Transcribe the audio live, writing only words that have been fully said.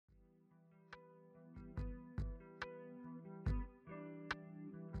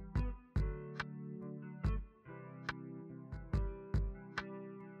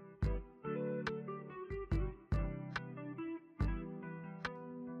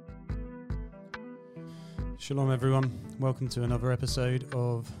Shalom everyone, welcome to another episode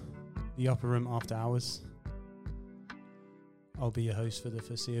of The Upper Room After Hours. I'll be your host for the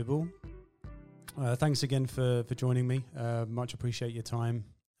foreseeable. Thanks again for joining me. Much appreciate your time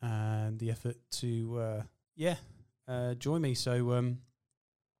and the effort to join me. So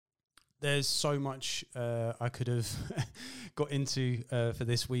there's so much I could have got into for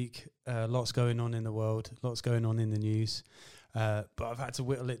this week. Lots going on in the world, lots going on in the news. But I've had to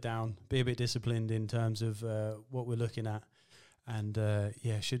whittle it down, be a bit disciplined in terms of what we're looking at. And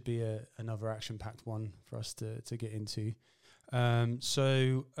should be another action-packed one for us to get into.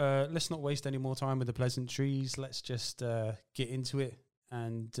 So let's not waste any more time with the pleasantries. Let's just get into it.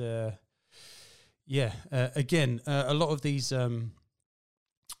 And again, a lot of these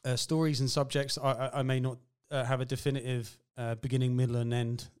stories and subjects, I may not have a definitive beginning, middle and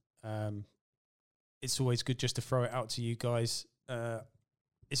end. It's always good just to throw it out to you guys.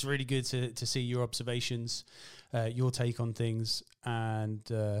 It's really good to see your observations, your take on things, and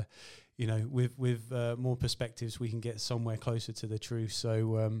with more perspectives, we can get somewhere closer to the truth.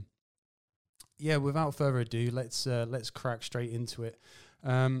 So, without further ado, let's crack straight into it.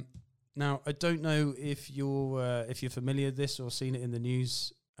 Now, I don't know if you're familiar with this or seen it in the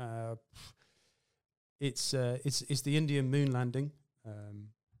news. It's the Indian moon landing.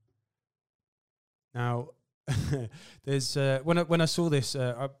 Now, there's when I saw this,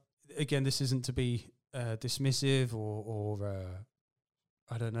 again, this isn't to be dismissive or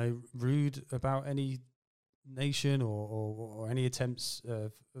I don't know, rude about any nation or any attempts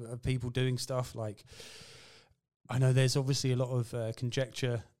of people doing stuff. Like, I know there's obviously a lot of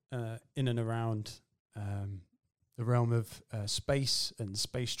conjecture in and around the realm of space and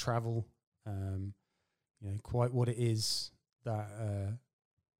space travel. Quite what it is that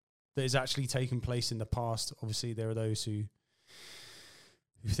is actually taken place in the past. Obviously, there are those who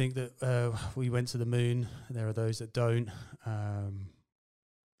think that we went to the moon. There are those that don't.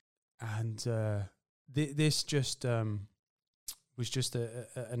 This just was just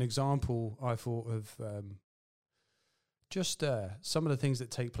an example, I thought, of some of the things that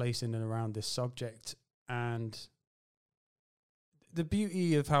take place in and around this subject. And the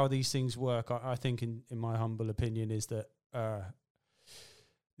beauty of how these things work, I think, in my humble opinion, is that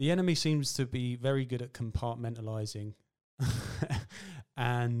the enemy seems to be very good at compartmentalizing.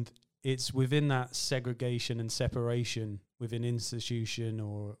 And it's within that segregation and separation within institution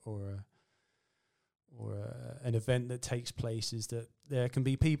or an event that takes place, is that there can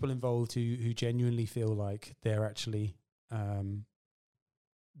be people involved who genuinely feel like they're actually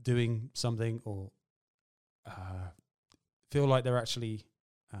doing something, or feel like they're actually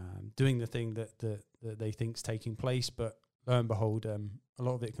doing the thing that they think's taking place. But lo and behold, a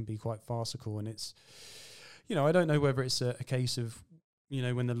lot of it can be quite farcical. And it's, I don't know whether it's a case of,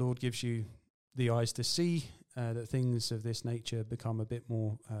 when the Lord gives you the eyes to see, that things of this nature become a bit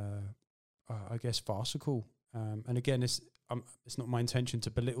more, farcical. And again, it's not my intention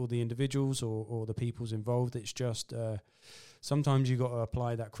to belittle the individuals or the peoples involved. It's just sometimes you got to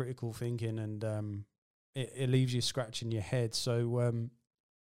apply that critical thinking, and it leaves you scratching your head. So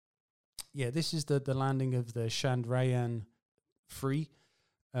this is the landing of the Chandrayaan-3,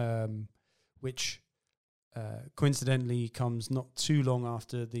 which coincidentally comes not too long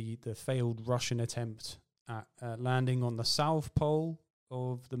after the failed Russian attempt at landing on the south pole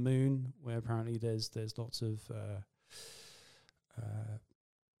of the moon, where apparently there's lots of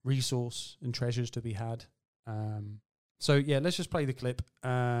resource and treasures to be had. Let's just play the clip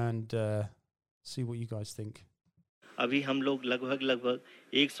and see what you guys think. अभी हम लोग लगभग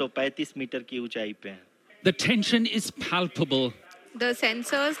 135 metre की ऊंचाई पे हैं. The tension is palpable. The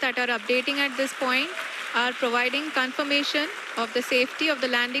sensors that are updating at this point are providing confirmation of the safety of the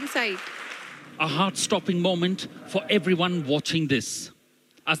landing site. A heart-stopping moment for everyone watching this,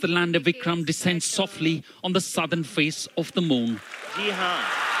 as the lander Vikram descends softly on the southern face of the moon. जी हाँ,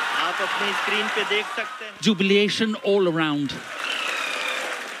 आप अपनी screen पे देख सकते हैं. Jubilation all around.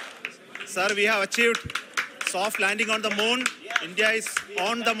 Sir, we have achieved soft landing on the moon. India is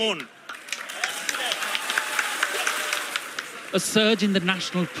on the moon. A surge in the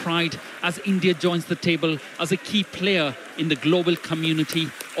national pride as India joins the table as a key player in the global community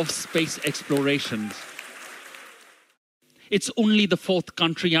of space exploration. It's only the fourth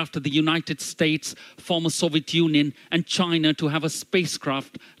country after the United States, former Soviet Union, and China to have a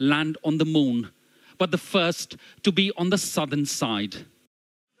spacecraft land on the moon, but the first to be on the southern side.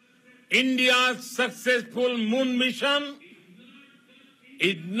 India's successful moon mission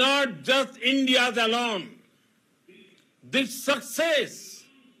is not just India's alone. This success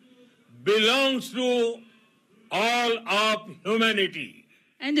belongs to all of humanity.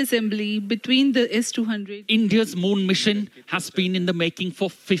 and assembly between the S-200. India's moon mission has been in the making for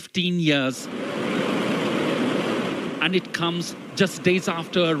 15 years. And it comes just days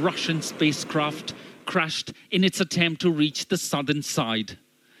after a Russian spacecraft crashed in its attempt to reach the southern side.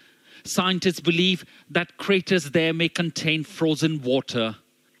 Scientists believe that craters there may contain frozen water,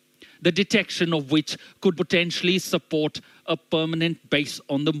 the detection of which could potentially support a permanent base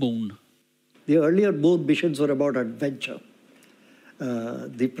on the moon. The earlier moon missions were about adventure.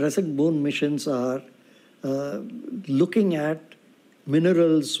 The present moon missions are looking at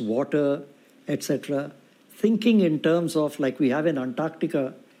minerals, water, etc., thinking in terms of, like we have in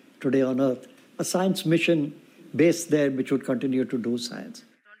Antarctica today on Earth, a science mission based there which would continue to do science.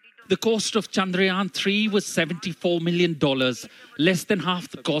 The cost of Chandrayaan-3 was $74 million, less than half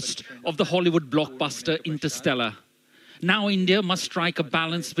the cost of the Hollywood blockbuster Interstellar. Now India must strike a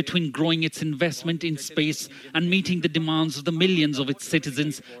balance between growing its investment in space and meeting the demands of the millions of its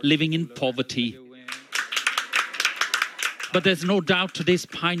citizens living in poverty. But there's no doubt today's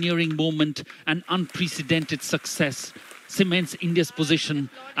pioneering moment and unprecedented success cements India's position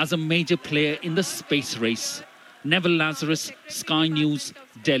as a major player in the space race. Neville Lazarus, Sky News,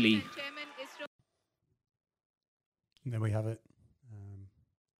 Delhi. There we have it.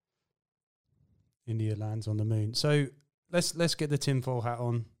 India lands on the moon. So let's get the tinfoil hat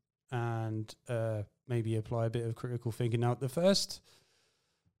on and maybe apply a bit of critical thinking. Now, the first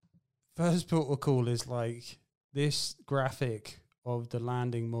port of call is like this graphic of the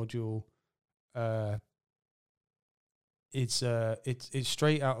landing module. It's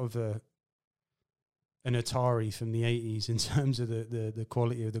straight out of an Atari from the 80s in terms of the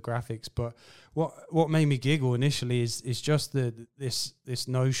quality of the graphics. But what made me giggle initially is just this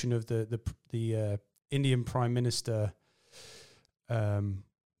notion of the Indian Prime Minister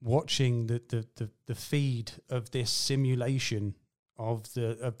watching the feed of this simulation of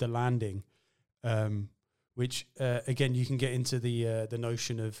the landing, which again you can get into the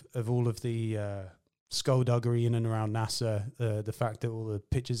notion of all of the skullduggery in and around NASA, the fact that all the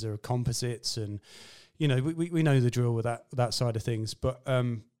pictures are composites, and you know we know the drill with that side of things. But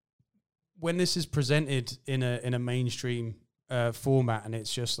when this is presented in a mainstream format, and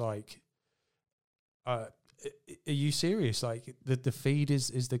it's just like, are you serious? Like the feed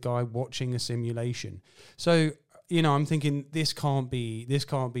is the guy watching a simulation. So you know, I'm thinking this can't be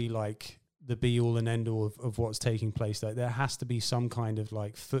like the be all and end all of what's taking place. Like there has to be some kind of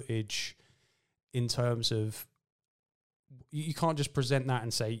like footage in terms of, you can't just present that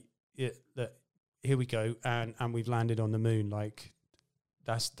and say that here we go and we've landed on the moon. Like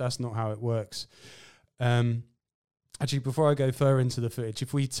that's not how it works. Actually, before I go further into the footage,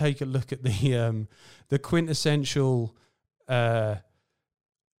 if we take a look at the quintessential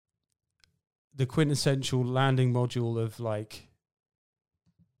landing module of like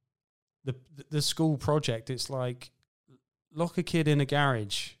the school project, it's like lock a kid in a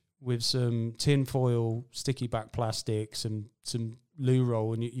garage with some tin foil, sticky back plastic, some loo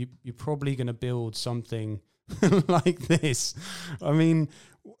roll, and you're probably going to build something like this. I mean,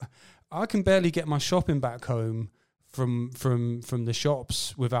 I can barely get my shopping back home from the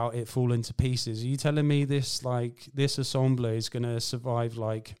shops without it falling to pieces. Are you telling me this assembler is going to survive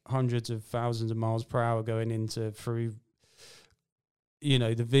like hundreds of thousands of miles per hour going through you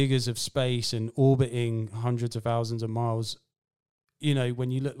know the vigors of space and orbiting hundreds of thousands of miles? You know, when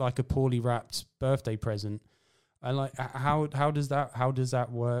you look like a poorly wrapped birthday present, and like how does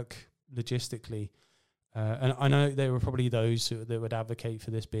that work logistically? And I know there were probably those that would advocate for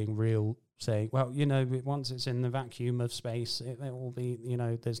this being real, saying, well, you know, once it's in the vacuum of space, it will be, you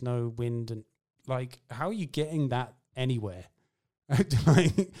know, there's no wind, and like, how are you getting that anywhere?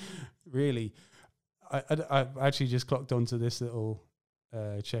 Like, really, I actually just clocked onto this little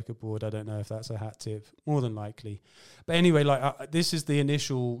checkerboard. I don't know if that's a hat tip, more than likely. But anyway, like this is the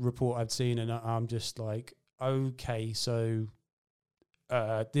initial report I've seen, and I'm just like, okay, so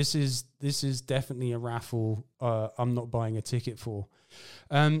this is definitely a raffle I'm not buying a ticket for.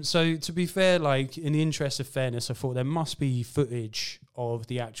 So to be fair, like in the interest of fairness, I thought there must be footage of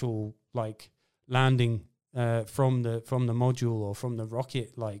the actual like landing from the module or from the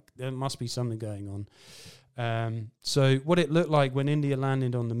rocket. Like there must be something going on. So what it looked like when India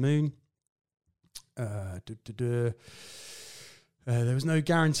landed on the moon, there was no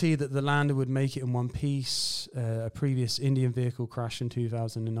guarantee that the lander would make it in one piece. A previous Indian vehicle crashed in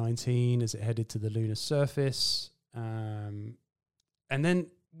 2019 as it headed to the lunar surface. And then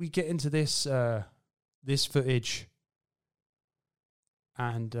we get into this footage,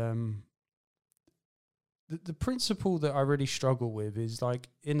 and the principle that I really struggle with is like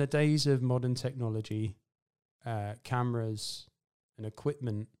in the days of modern technology, cameras, and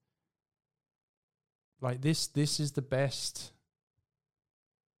equipment. Like this is the best.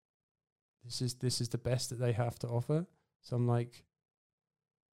 This is the best that they have to offer. Some like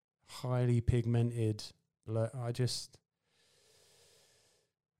highly pigmented. I just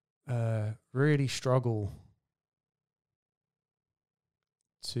really struggle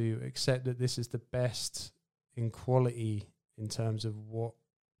to accept that this is the best in quality in terms of what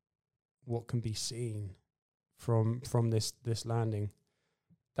can be seen from this landing.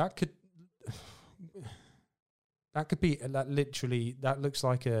 That could be literally, that looks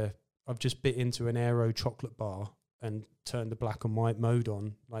like I've just bit into an Aero chocolate bar and turned the black and white mode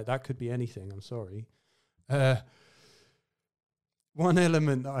on. Like, that could be anything. I'm sorry. One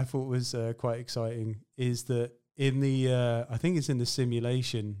element that I thought was quite exciting is that in the I think it's in the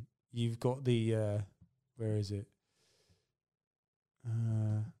simulation, you've got the where is it?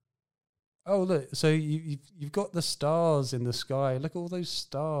 Oh, look, so you've got the stars in the sky. Look at all those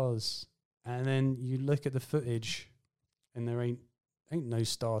stars. And then you look at the footage and there ain't no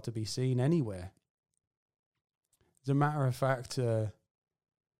star to be seen anywhere. As a matter of fact, I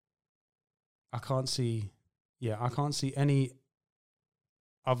can't see any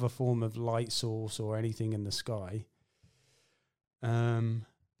other form of light source or anything in the sky. And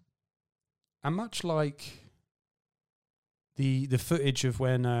much like the footage of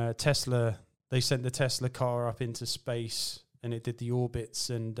when they sent the Tesla car up into space and it did the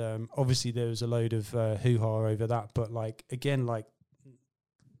orbits, and obviously there was a load of hoo-ha over that, but like, again, like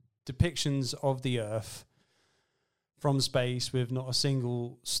depictions of the Earth from space with not a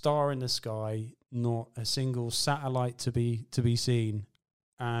single star in the sky, not a single satellite to be seen,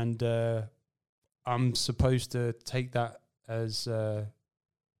 and I'm supposed to take that as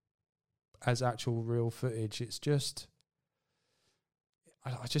actual real footage. It's just,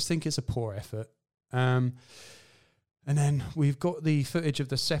 I just think it's a poor effort. And then we've got the footage of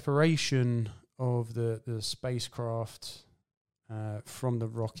the separation of the spacecraft from the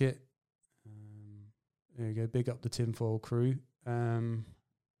rocket. There you go, big up the tinfoil crew.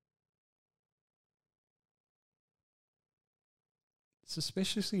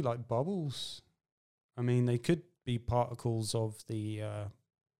 Suspiciously like bubbles. I mean, they could be particles of the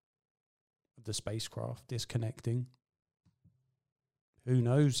spacecraft disconnecting. Who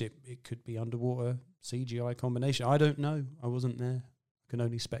knows? It could be underwater CGI combination. I don't know. I wasn't there. I can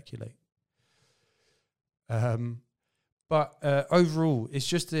only speculate. But overall, it's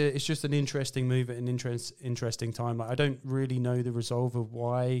just an interesting move at an interesting time. Like, I don't really know the resolve of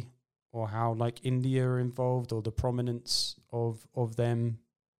why or how like India are involved, or the prominence of them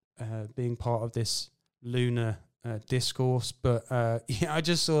being part of this lunar discourse. But yeah, I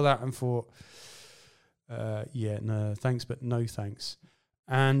just saw that and thought, yeah, no thanks, but no thanks.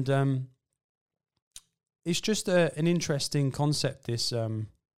 And it's just an interesting concept, this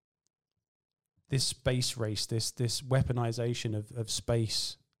space race, this weaponization of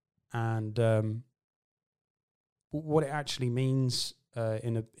space, and what it actually means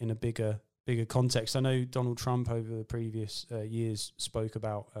in a bigger context. I know Donald Trump over the previous years spoke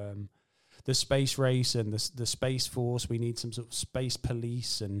about the space race and the space force. We need some sort of space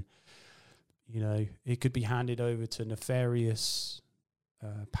police, and you know, it could be handed over to nefarious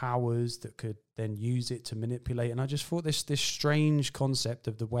powers that could then use it to manipulate. And I just thought this strange concept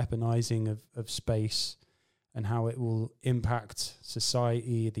of the weaponizing of space and how it will impact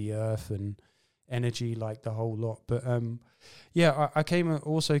society, the Earth, and energy, like the whole lot. But yeah, I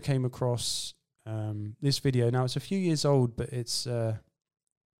also came across this video. Now, it's a few years old, but it's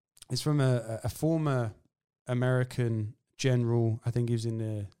from a former American general. I think he was in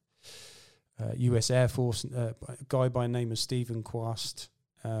the U.S. Air Force, a guy by the name of Stephen Quast.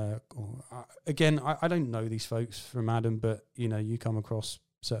 Again, I don't know these folks from Adam, but you know, you come across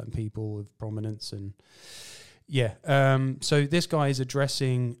certain people of prominence, and yeah. So this guy is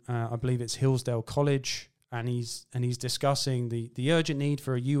addressing, I believe it's Hillsdale College, and he's discussing the urgent need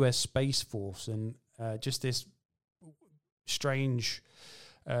for a U.S. Space Force, and just this strange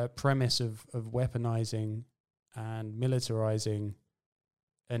premise of weaponizing and militarizing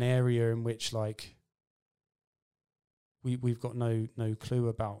an area in which, like, we've got no clue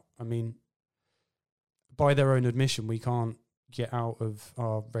about. I mean, by their own admission, we can't get out of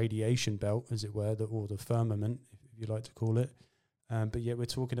our radiation belt, as it were, or the firmament, if you like to call it. But yet we're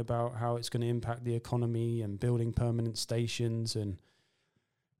talking about how it's going to impact the economy and building permanent stations, and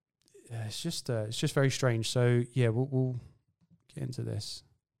it's just very strange. So yeah, we'll get into this.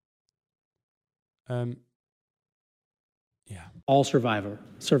 Yeah. All survival,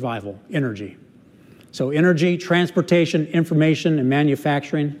 energy. So energy, transportation, information, and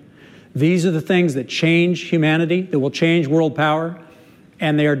manufacturing, These are the things that change humanity, that will change world power,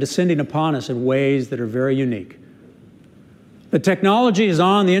 and they are descending upon us in ways that are very unique. The technology is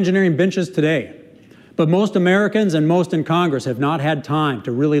on the engineering benches today, but most Americans and most in Congress have not had time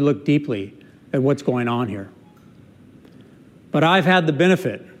to really look deeply at what's going on here. But I've had the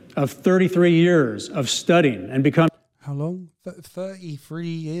benefit of 33 years of studying and becoming... How long? 33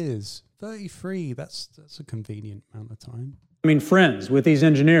 years. 33, that's a convenient amount of time. friends with these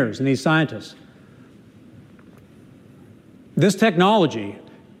engineers and these scientists. This technology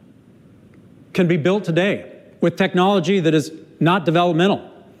can be built today with technology that is not developmental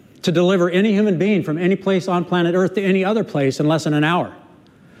to deliver any human being from any place on planet Earth to any other place in less than an hour.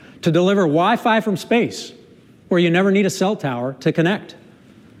 To deliver Wi-Fi from space, where you never need a cell tower to connect.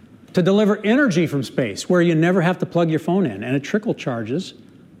 To deliver energy from space, where you never have to plug your phone in and it trickle charges,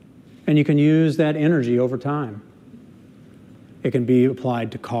 and you can use that energy over time. It can be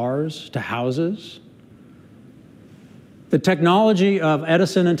applied to cars, to houses. The technology of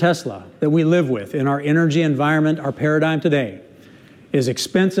Edison and Tesla that we live with in our energy environment, our paradigm today, is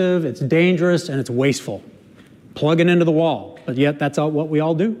expensive, it's dangerous, and it's wasteful. Plug it into the wall, but yet that's what we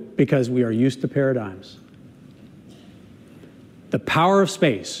all do because we are used to paradigms. The power of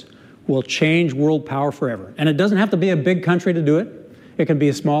space will change world power forever. And it doesn't have to be a big country to do it. It can be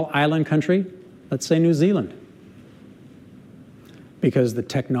a small island country, let's say New Zealand. Because the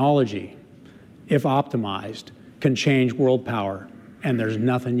technology, if optimized, can change world power, and there's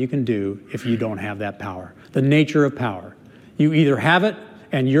nothing you can do if you don't have that power. The nature of power. You either have it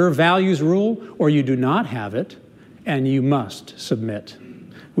and your values rule, or you do not have it and you must submit.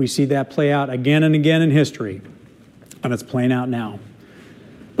 We see that play out again and again in history, and it's playing out now.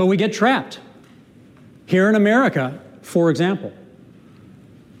 But we get trapped. Here in America, for example,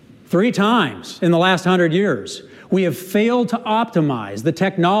 3 times in the last 100 years, we have failed to optimize the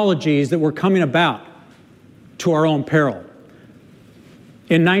technologies that were coming about to our own peril.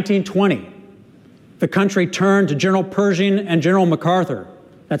 In 1920, the country turned to General Pershing and General MacArthur.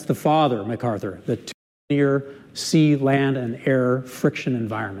 That's the father, MacArthur, the 2-year sea, land, and air friction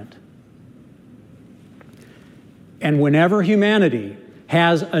environment. And whenever humanity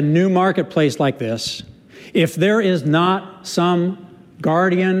has a new marketplace like this, if there is not some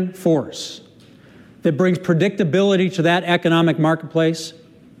guardian force that brings predictability to that economic marketplace,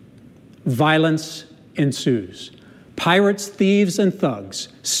 violence ensues. Pirates, thieves, and thugs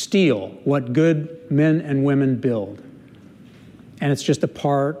steal what good men and women build. And it's just a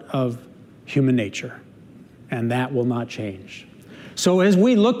part of human nature. And that will not change. So as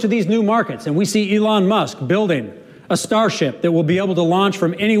we look to these new markets and we see Elon Musk building a starship that will be able to launch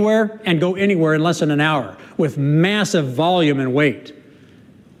from anywhere and go anywhere in less than an hour with massive volume and weight.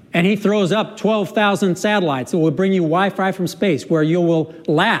 And he throws up 12,000 satellites that will bring you Wi-Fi from space, where you will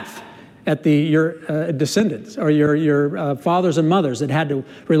laugh at your descendants or your fathers and mothers that had to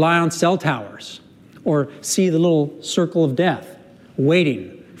rely on cell towers or see the little circle of death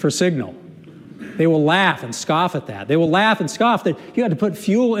waiting for signal. They will laugh and scoff at that. They will laugh and scoff that you had to put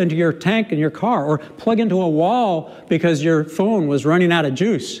fuel into your tank in your car or plug into a wall because your phone was running out of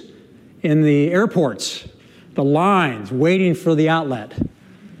juice in the airports. The lines waiting for the outlet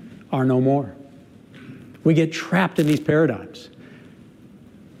are no more. We get trapped in these paradigms.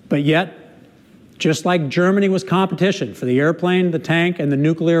 But yet, just like Germany was competition for the airplane, the tank, and the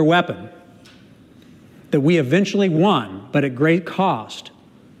nuclear weapon, that we eventually won, but at great cost,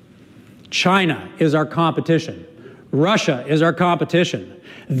 China is our competition. Russia is our competition.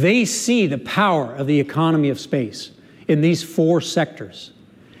 They see the power of the economy of space in these 4 sectors,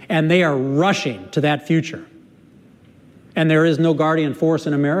 and they are rushing to that future. And there is no guardian force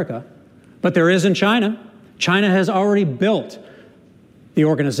in America, but there is in China. China has already built the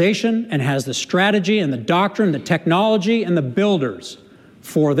organization and has the strategy and the doctrine, the technology, and the builders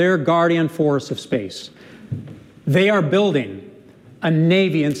for their guardian force of space. They are building a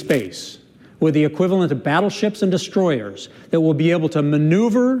navy in space with the equivalent of battleships and destroyers that will be able to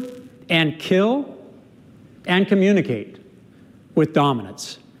maneuver and kill and communicate with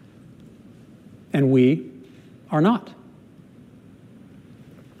dominance. And we are not.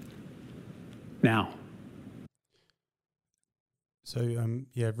 Now. So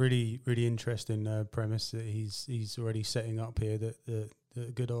yeah, really interesting premise that he's already setting up here that the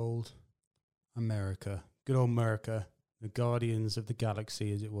good old America, the guardians of the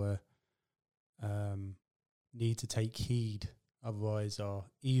galaxy, as it were, need to take heed. Otherwise, our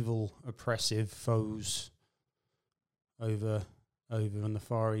evil, oppressive foes over in the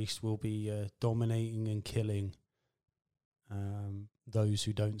Far East will be dominating and killing those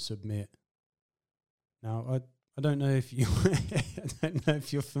who don't submit. Now, I'd don't know if you I don't know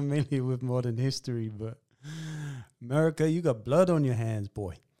if you're familiar with modern history, but America, you got blood on your hands,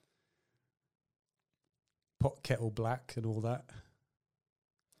 boy. Pot kettle black and all that.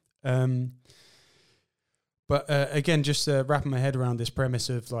 But again, just wrapping my head around this premise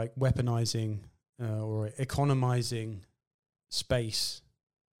of like weaponizing or economizing space.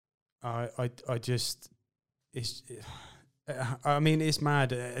 I just I mean, it's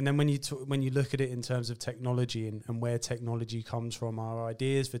mad. And then when you look at it in terms of technology and where technology comes from, our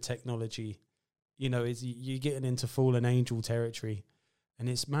ideas for technology, you know, you're getting into fallen angel territory. And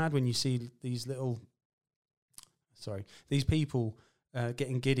it's mad when you see these people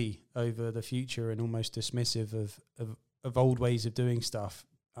getting giddy over the future and almost dismissive of old ways of doing stuff.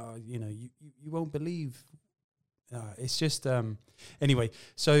 You know, you won't believe. It's just anyway.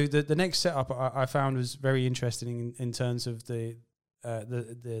 So the next setup I found was very interesting in terms of the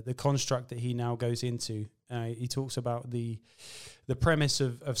construct that he now goes into. He talks about the premise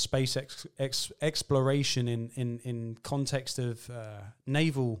of space exploration in context of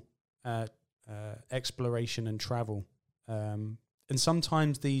naval exploration and travel. And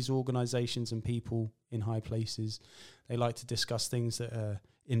sometimes these organizations and people in high places, they like to discuss things that are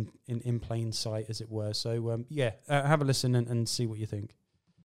in plain sight, as it were. So, have a listen and see what you think.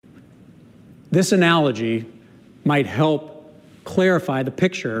 This analogy might help clarify the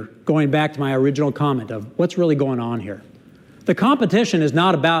picture, going back to my original comment of what's really going on here. The competition is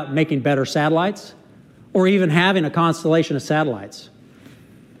not about making better satellites or even having a constellation of satellites.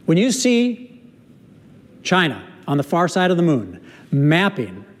 When you see China on the far side of the moon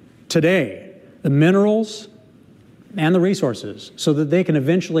mapping today the minerals and the resources so that they can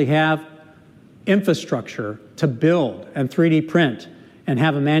eventually have infrastructure to build and 3D print and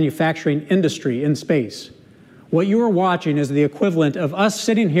have a manufacturing industry in space. What you are watching is the equivalent of us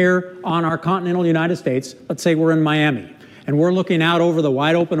sitting here on our continental United States. Let's say we're in Miami, and we're looking out over the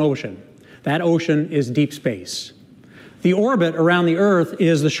wide open ocean. That ocean is deep space. The orbit around the Earth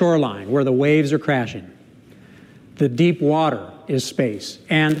is the shoreline where the waves are crashing. The deep water is space.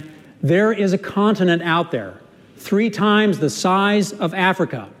 And there is a continent out there 3 times the size of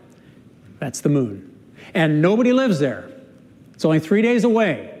Africa. That's the moon. And nobody lives there. It's only 3 days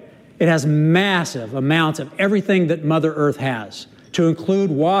away. It has massive amounts of everything that Mother Earth has, to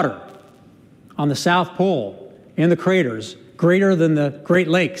include water on the South Pole in the craters, greater than the Great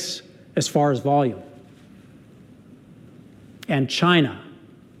Lakes as far as volume. And China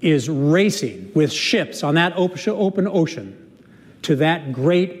is racing with ships on that open ocean to that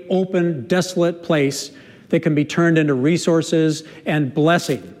great, open, desolate place that can be turned into resources and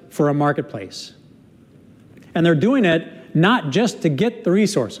blessing for a marketplace. And they're doing it not just to get the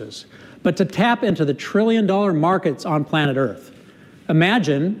resources, but to tap into the trillion-dollar markets on planet Earth.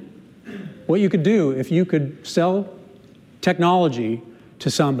 Imagine what you could do if you could sell technology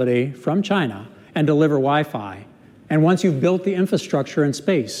to somebody from China and deliver Wi-Fi. And once you've built the infrastructure in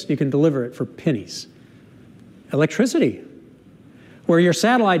space, you can deliver it for pennies. Electricity, where your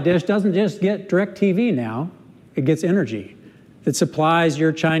satellite dish doesn't just get direct TV now, it gets energy that supplies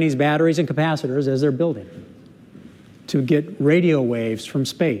your Chinese batteries and capacitors as they're building to get radio waves from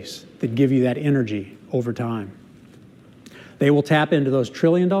space that give you that energy over time. They will tap into those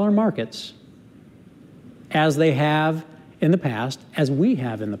trillion-dollar markets as they have in the past, as we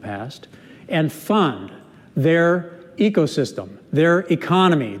have in the past, and fund their ecosystem, their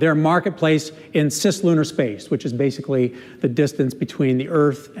economy, their marketplace in cislunar space, which is basically the distance between the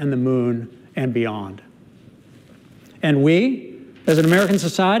Earth and the Moon and beyond. And we, as an American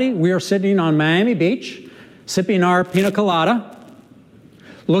society, we are sitting on Miami Beach, sipping our pina colada,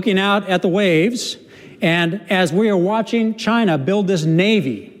 looking out at the waves, and as we are watching China build this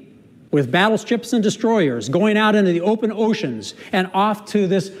navy with battleships and destroyers going out into the open oceans and off to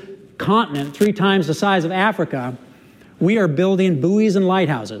this continent 3 times the size of Africa, we are building buoys and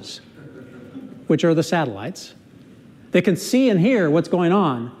lighthouses, which are the satellites. They can see and hear what's going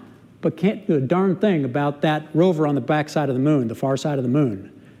on, but can't do a darn thing about that rover on the back side of the moon, the far side of the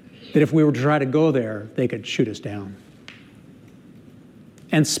moon, that if we were to try to go there, they could shoot us down.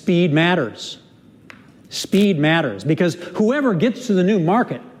 And speed matters. Speed matters, because whoever gets to the new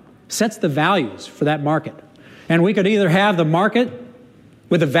market sets the values for that market. And we could either have the market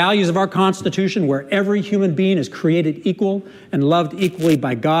with the values of our Constitution, where every human being is created equal and loved equally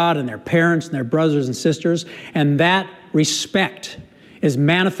by God and their parents and their brothers and sisters, and that respect is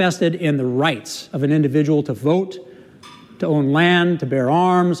manifested in the rights of an individual to vote, to own land, to bear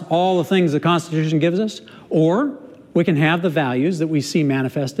arms, all the things the Constitution gives us. Or we can have the values that we see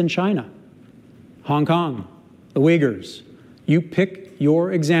manifest in China, Hong Kong, the Uyghurs. You pick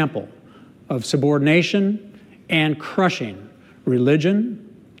your example of subordination and crushing religion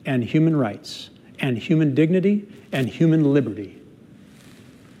and human rights and human dignity and human liberty.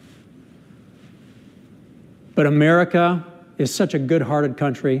 But America is such a good-hearted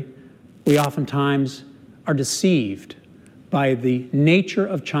country, we oftentimes are deceived by the nature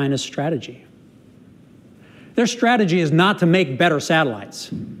of China's strategy. Their strategy is not to make better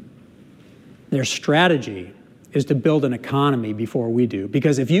satellites. Their strategy is to build an economy before we do.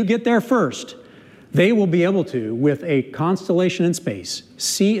 Because if you get there first, they will be able to, with a constellation in space,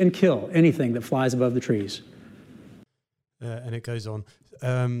 see and kill anything that flies above the trees. And it goes on.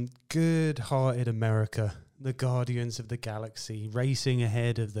 Good-hearted America, the guardians of the galaxy, racing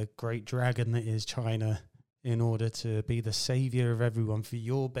ahead of the great dragon that is China in order to be the savior of everyone for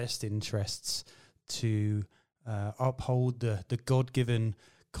your best interests, to uphold the God-given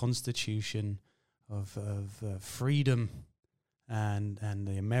constitution of freedom and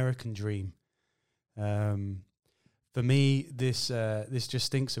the American dream. For me, this just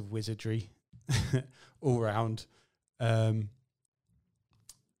stinks of wizardry all round. So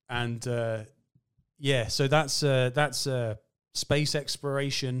that's space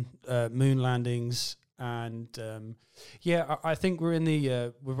exploration, moon landings, and I think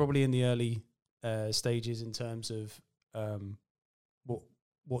we're probably in the early stages in terms of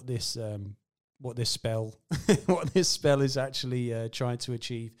what this spell what this spell is actually trying to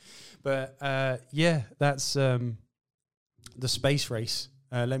achieve. But that's the space race.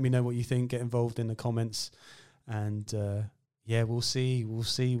 Let me know what you think. Get involved in the comments, and we'll see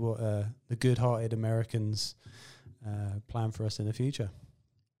what the good-hearted Americans plan for us in the future.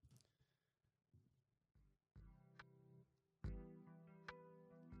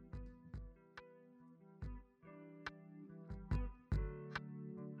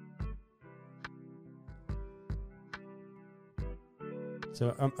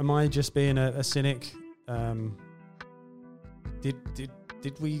 So am I just being a cynic? Did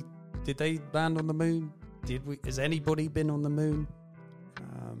they land on the moon? Has anybody been on the moon?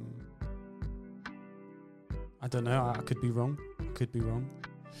 I don't know. I could be wrong.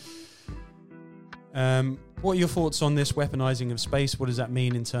 What are your thoughts on this weaponizing of space? What does that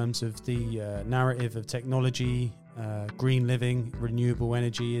mean in terms of the narrative of technology, green living, renewable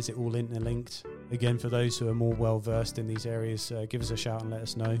energy? Is it all interlinked? Again, for those who are more well versed in these areas, give us a shout and let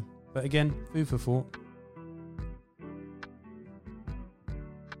us know. But again, food for thought.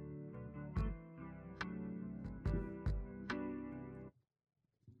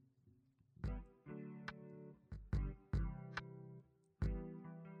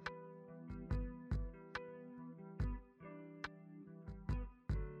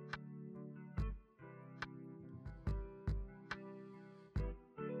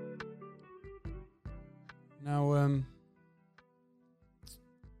 Now,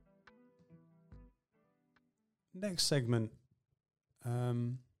 next segment, I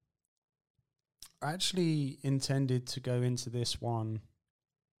actually intended to go into this one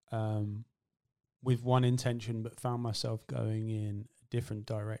with one intention, but found myself going in a different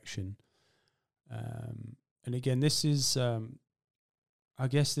direction. And again, this is, I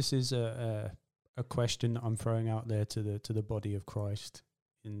guess this is a question I'm throwing out there to the body of Christ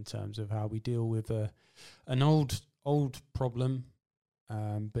in terms of how we deal with an old problem,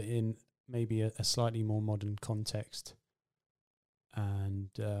 but in maybe a slightly more modern context. And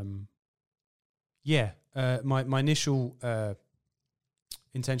my initial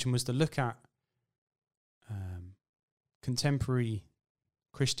intention was to look at contemporary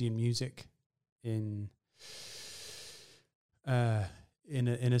Christian music in a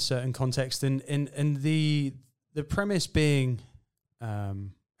certain context, and the premise being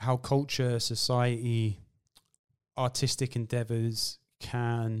how culture, society, artistic endeavors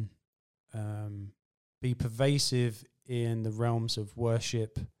can be pervasive in the realms of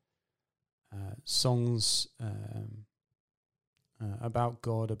worship, songs about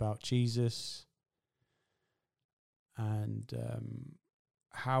God, about Jesus, and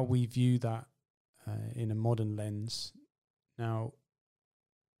how we view that in a modern lens. Now,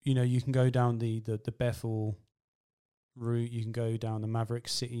 you can go down the Bethel route, you can go down the Maverick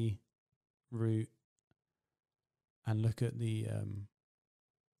City route and look at the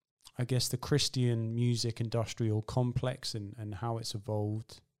I guess the Christian music industrial complex and how it's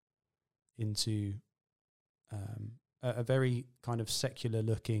evolved into a very kind of secular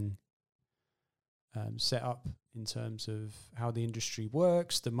looking setup in terms of how the industry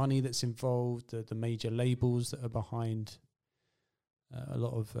works, the money that's involved, the major labels that are behind a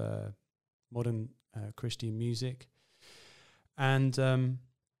lot of modern Christian music. And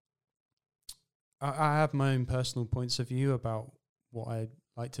I have my own personal points of view about what I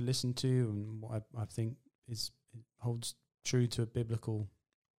like to listen to and what I think is it holds true to a biblical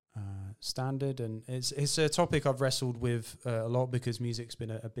standard, and it's a topic I've wrestled with a lot, because music's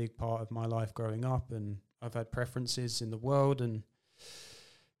been a big part of my life growing up, and I've had preferences in the world, and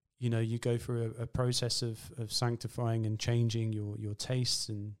you go through a process of sanctifying and changing your tastes,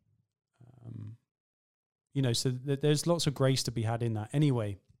 and so there's lots of grace to be had in that.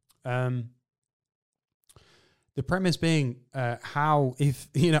 Anyway, the premise being how, if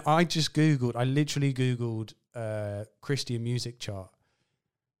I literally googled Christian music chart,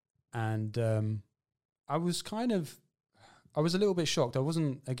 and I was a little bit shocked. I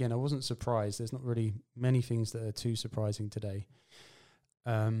wasn't surprised. There's not really many things that are too surprising today.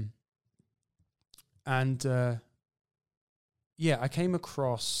 I came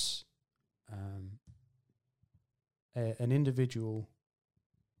across an individual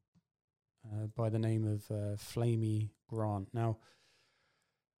by the name of Flamey Grant. Now,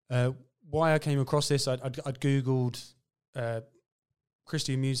 why I came across this, I'd googled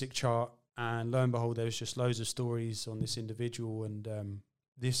Christian music chart, and lo and behold, there was just loads of stories on this individual, and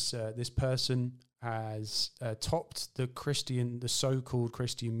this person has topped the so-called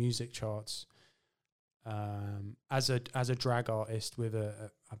Christian music charts as a drag artist with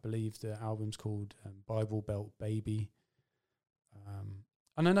I believe the album's called Bible Belt Baby.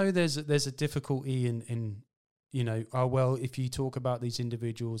 And I know there's a difficulty in if you talk about these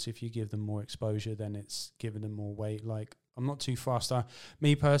individuals, if you give them more exposure, then it's giving them more weight. Like, I'm not too fast.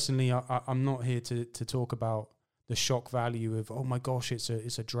 Me personally, I'm not here to talk about the shock value of, oh my gosh, it's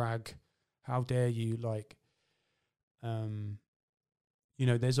a drag. How dare you? Like,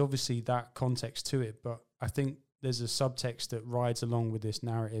 there's obviously that context to it, but I think there's a subtext that rides along with this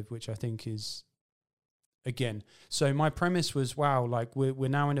narrative, which I think is, again. So my premise was, wow, like we're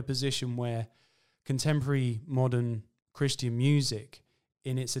now in a position where contemporary modern Christian music,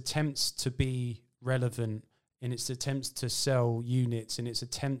 in its attempts to be relevant, in its attempts to sell units, in its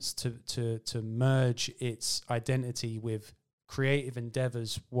attempts to merge its identity with creative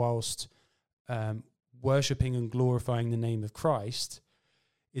endeavors whilst worshipping and glorifying the name of Christ,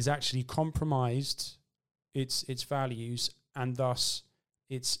 is actually compromised its values, and thus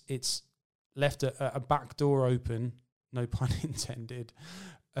it's left a back door open, no pun intended.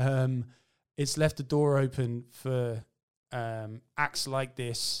 It's left a door open for acts like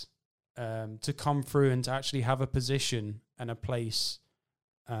this to come through and to actually have a position and a place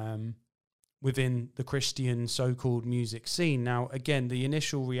within the Christian so-called music scene. Now, again, the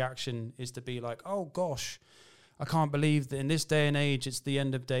initial reaction is to be like, oh gosh, I can't believe that in this day and age it's the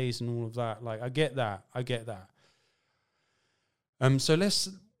end of days and all of that. Like, I get that. So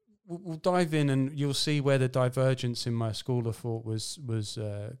we'll dive in, and you'll see where the divergence in my school of thought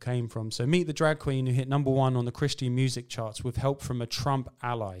came from. So, meet the drag queen who hit number 1 on the Christian music charts with help from a Trump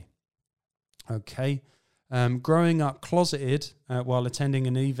ally. Okay. Growing up closeted while attending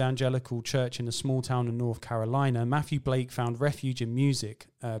an evangelical church in a small town in North Carolina, Matthew Blake found refuge in music,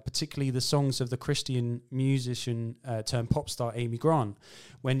 particularly the songs of the Christian musician turned pop star Amy Grant.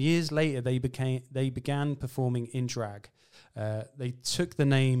 When years later they began performing in drag, they took the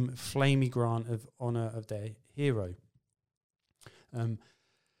name Flamey Grant of honor of their hero.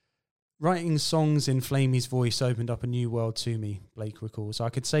 Writing songs in Flamey's voice opened up a new world to me, Blake recalls. I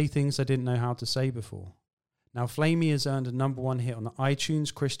could say things I didn't know how to say before. Now, Flamey has earned a number 1 hit on the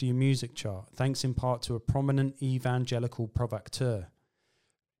iTunes Christian music chart, thanks in part to a prominent evangelical provocateur.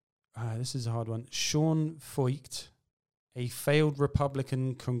 This is a hard one. Sean Feucht, a failed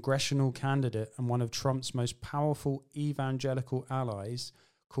Republican congressional candidate and one of Trump's most powerful evangelical allies,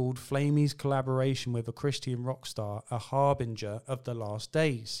 called Flamey's collaboration with a Christian rock star a harbinger of the last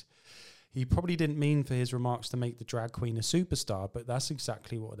days. He probably didn't mean for his remarks to make the drag queen a superstar, but that's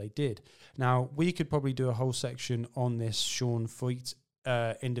exactly what they did. Now, we could probably do a whole section on this Sean Feucht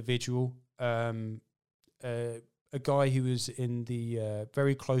individual, a guy who was in the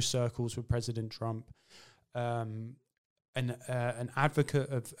very close circles with President Trump, an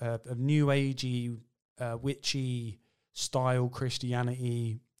advocate of new agey, witchy style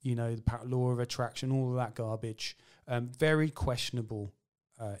Christianity, the law of attraction, all of that garbage. Very questionable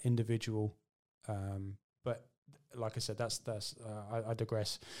individual, but like I said, I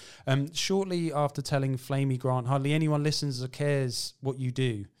digress. Shortly after telling Flamey Grant, hardly anyone listens or cares what you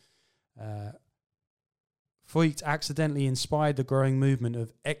do, Feucht accidentally inspired the growing movement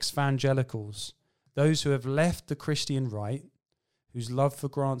of ex-evangelicals, those who have left the Christian right, whose love for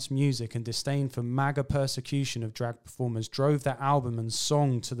Grant's music and disdain for MAGA persecution of drag performers drove that album and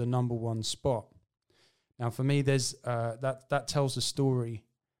song to the number 1 spot. Now, for me, there's that tells a story.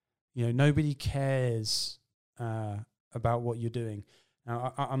 Nobody cares about what you're doing.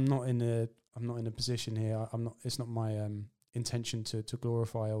 Now, I'm not in a position here. It's not my intention to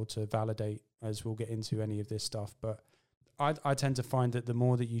glorify or to validate, as we'll get into any of this stuff. But I tend to find that the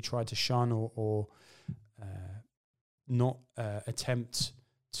more that you try to shun or not attempt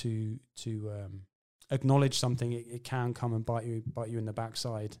to acknowledge something, it can come and bite you in the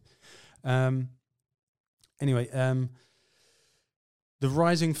backside. Anyway, the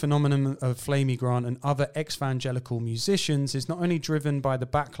rising phenomenon of Flamey Grant and other ex-evangelical musicians is not only driven by the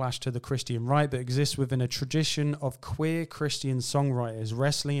backlash to the Christian right, but exists within a tradition of queer Christian songwriters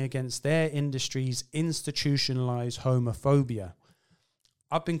wrestling against their industry's institutionalized homophobia.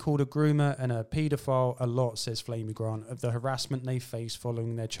 I've been called a groomer and a paedophile a lot, says Flamey Grant, of the harassment they face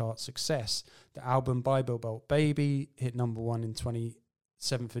following their chart success. The album Bible Belt Baby hit number 1 in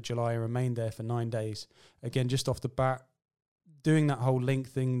 27th of July and remained there for 9 days. Again, just off the bat, doing that whole link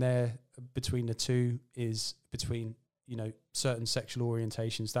thing there between the two is between, certain sexual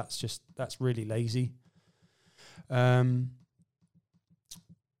orientations. That's really lazy.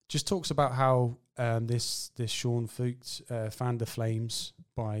 Just talks about how this Sean Fuchs fanned the flames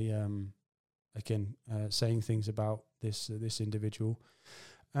by saying things about this individual.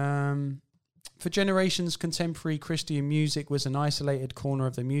 For generations, contemporary Christian music was an isolated corner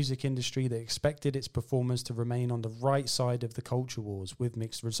of the music industry that expected its performers to remain on the right side of the culture wars, with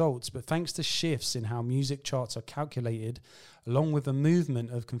mixed results. But thanks to shifts in how music charts are calculated, along with a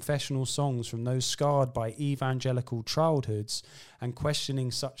movement of confessional songs from those scarred by evangelical childhoods and questioning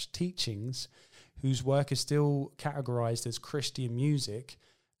such teachings, whose work is still categorized as Christian music,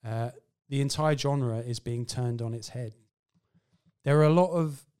 the entire genre is being turned on its head. There are a lot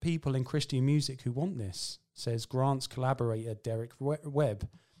of people in Christian music who want this, says Grant's collaborator Derek Webb,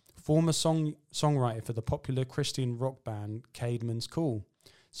 former songwriter for the popular Christian rock band Caedmon's Call.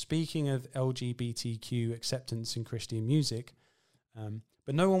 Speaking of LGBTQ acceptance in Christian music,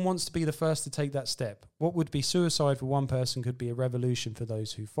 but no one wants to be the first to take that step. What would be suicide for one person could be a revolution for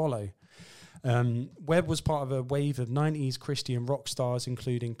those who follow. Webb was part of a wave of 90s Christian rock stars,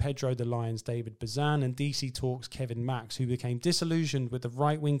 including Pedro the Lion's David Bazan and DC Talk's Kevin Max, who became disillusioned with the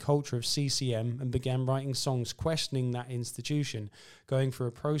right-wing culture of CCM and began writing songs questioning that institution, going through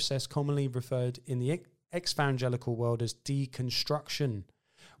a process commonly referred in the ex-evangelical world as deconstruction,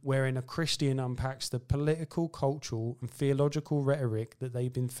 wherein a Christian unpacks the political, cultural, and theological rhetoric that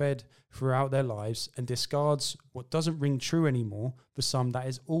they've been fed throughout their lives and discards what doesn't ring true anymore. For some, that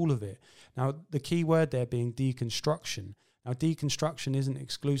is all of it. Now, the key word there being deconstruction. Now, deconstruction isn't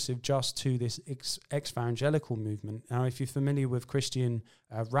exclusive just to this ex-evangelical movement. Now, if you're familiar with Christian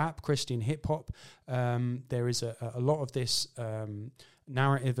rap, Christian hip-hop, there is a lot of this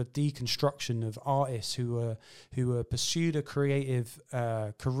narrative of deconstruction of artists who pursued a creative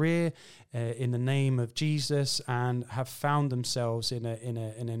career in the name of Jesus and have found themselves in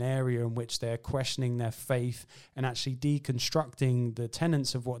an area in which they're questioning their faith and actually deconstructing the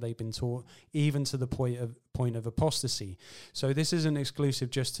tenets of what they've been taught, even to the point of apostasy. So this isn't exclusive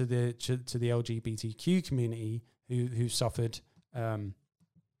just to the LGBTQ community who suffered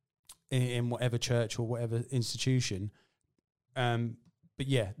in whatever church or whatever institution. But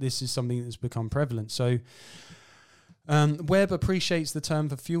yeah, this is something that's become prevalent. So Webb appreciates the term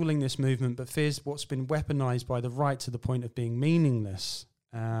for fueling this movement, but fears what's been weaponized by the right to the point of being meaningless.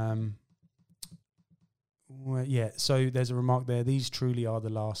 So there's a remark there. These truly are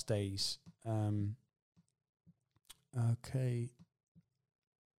the last days. Okay.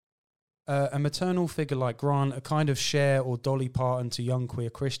 A maternal figure like Grant, a kind of Cher or Dolly Parton to young queer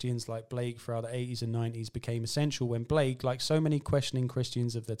Christians like Blake throughout the 80s and 90s, became essential when Blake, like so many questioning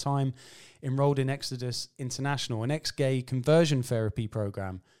Christians of the time, enrolled in Exodus International, an ex-gay conversion therapy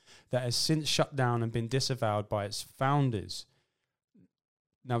program that has since shut down and been disavowed by its founders.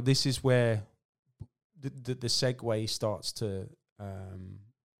 Now, this is where the segue starts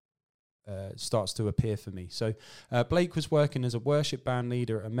to appear for me. So Blake was working as a worship band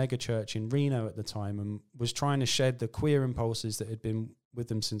leader at a mega church in Reno at the time and was trying to shed the queer impulses that had been with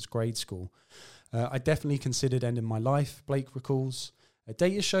them since grade school. I definitely considered ending my life, Blake recalls.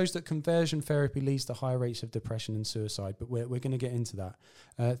 Data shows that conversion therapy leads to higher rates of depression and suicide, but we're going to get into that.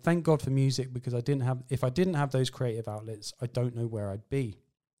 Thank God for music, because if I didn't have those creative outlets, I don't know where I'd be.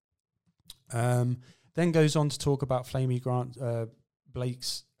 Then goes on to talk about Flamey Grant,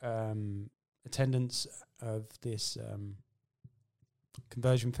 Blake's attendance of this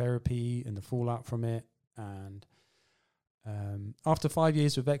conversion therapy and the fallout from it, and after 5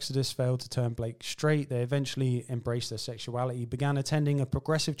 years with Exodus failed to turn Blake straight, they eventually embraced their sexuality, began attending a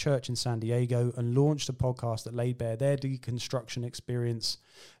progressive church in San Diego, and launched a podcast that laid bare their deconstruction experience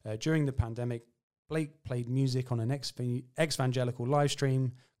during the pandemic. Blake played music on an ex-evangelical live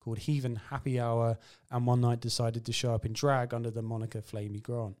stream called Heathen Happy Hour, and one night decided to show up in drag under the moniker Flamey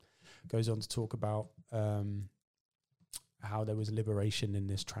Grant. Goes on to talk about how there was liberation in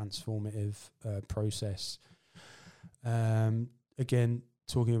this transformative process. Again,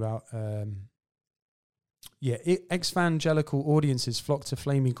 talking about ex-evangelical audiences flocked to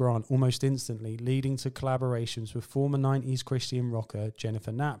Flamey Grant almost instantly, leading to collaborations with former 90s Christian rocker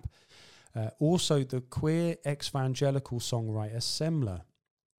Jennifer Knapp. Also, the queer ex-evangelical songwriter Semler,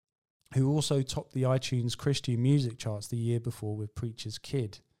 who also topped the iTunes Christian music charts the year before with Preacher's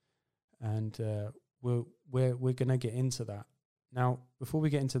Kid. And we're going to get into that. Now, before we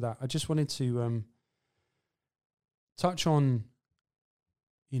get into that, I just wanted to touch on,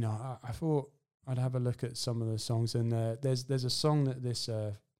 I thought I'd have a look at some of the songs, and there's a song that this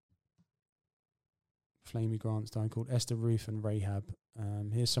Flamey Grant's done called Esther, Ruth and Rahab.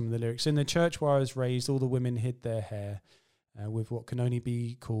 Here's some of the lyrics. In the church where I was raised, all the women hid their hair with what can only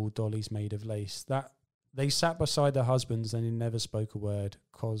be called dollies made of lace. That they sat beside their husbands and they never spoke a word,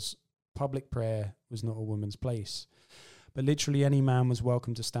 'cause public prayer was not a woman's place. But literally any man was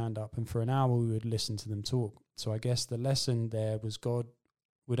welcome to stand up, and for an hour we would listen to them talk. So I guess the lesson there was God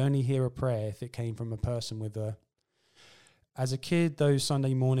would only hear a prayer if it came from a person with a... As a kid, those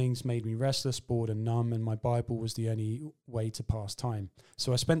Sunday mornings made me restless, bored and numb, and my Bible was the only way to pass time.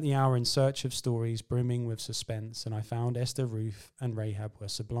 So I spent the hour in search of stories brimming with suspense, and I found Esther, Ruth and Rahab were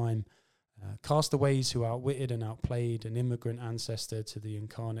sublime. Castaways who outwitted and outplayed an immigrant ancestor to the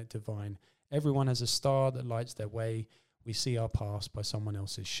incarnate divine. Everyone has a star that lights their way. We see our past by someone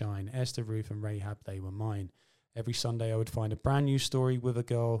else's shine. Esther, Ruth and Rahab, they were mine. Every Sunday I would find a brand new story with a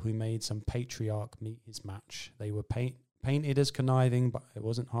girl who made some patriarch meet his match. They were painted as conniving, but it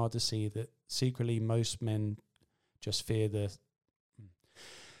wasn't hard to see that secretly most men just fear the...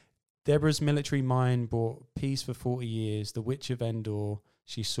 Deborah's military mind brought peace for 40 years. The witch of Endor,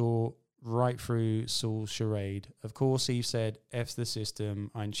 she saw right through Saul's charade. Of course, Eve said, F's the system,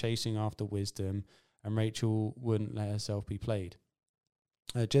 I'm chasing after wisdom, and Rachel wouldn't let herself be played.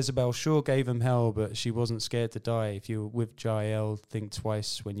 Jezebel sure gave him hell, but she wasn't scared to die. If you're with Jael, think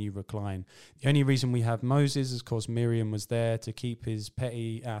twice when you recline. The only reason we have Moses is because Miriam was there to keep his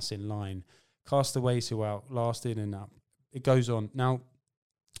petty ass in line. Castaways who outlasted and up. It goes on. Now,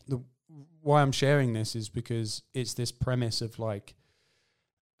 why I'm sharing this is because it's this premise of like,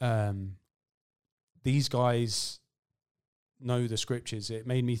 these guys know the scriptures. It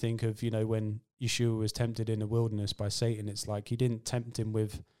made me think of, when Yeshua was tempted in the wilderness by Satan. It's like he didn't tempt him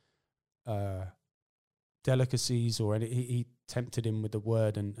with delicacies or any. He tempted him with the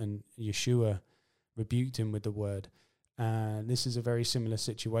word, and Yeshua rebuked him with the word. And this is a very similar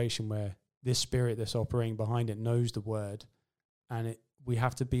situation where this spirit that's operating behind it knows the word, and we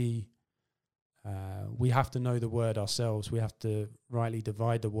have to be. We have to know the word ourselves. We have to rightly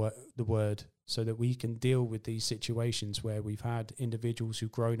divide the word so that we can deal with these situations where we've had individuals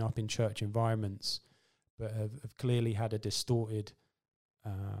who've grown up in church environments but have clearly had a distorted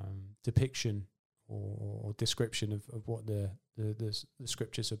depiction or description of what the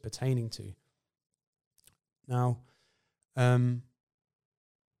scriptures are pertaining to. Now,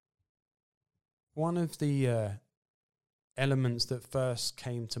 one of the elements that first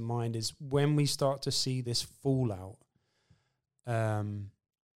came to mind is when we start to see this fallout.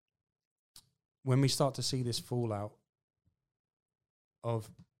 When we start to see this fallout of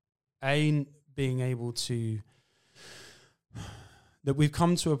being able to, that we've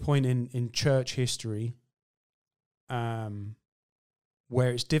come to a point in church history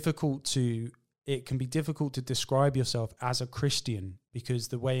where it can be difficult to describe yourself as a Christian, because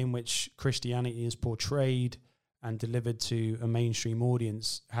the way in which Christianity is portrayed and delivered to a mainstream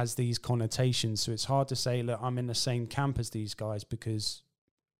audience has these connotations. So it's hard to say, look, I'm in the same camp as these guys, because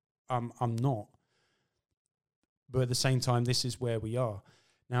I'm not. But at the same time, this is where we are.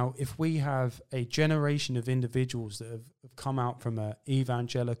 Now, if we have a generation of individuals that have come out from an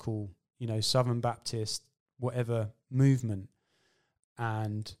evangelical, Southern Baptist, whatever movement,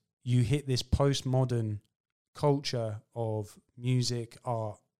 and you hit this postmodern culture of music,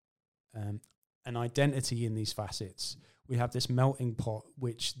 art, an identity in these facets, we have this melting pot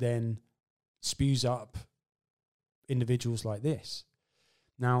which then spews up individuals like this.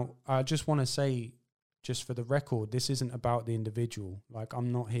 Now, I just want to say, just for the record, this isn't about the individual. Like,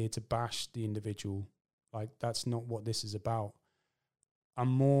 I'm not here to bash the individual. Like, that's not what this is about. I'm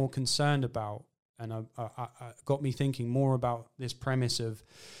more concerned about, and I got me thinking more about this premise of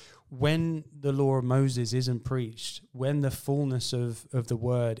when the law of Moses isn't preached, when the fullness of the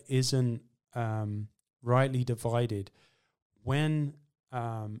word isn't rightly divided, when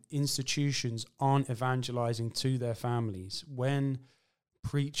institutions aren't evangelizing to their families, when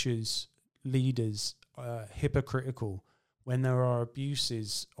preachers, leaders are hypocritical, when there are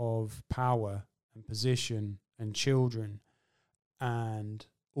abuses of power and position and children and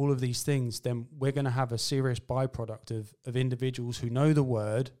all of these things, then we're going to have a serious byproduct of individuals who know the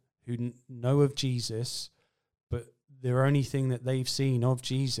word, who know of Jesus, but the only thing that they've seen of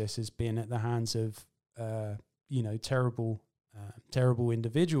Jesus has been at the hands of, terrible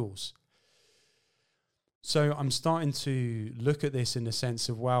individuals. So I'm starting to look at this in the sense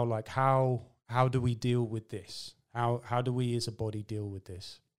of, well, like how do we deal with this? How do we as a body deal with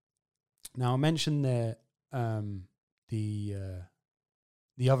this? Now I mentioned there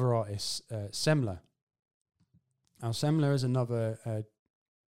the other artist, Semler. Now Semler is another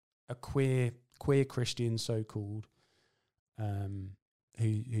a queer Christian, so-called,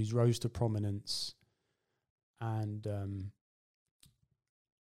 who's rose to prominence, and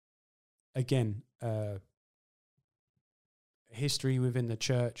again, history within the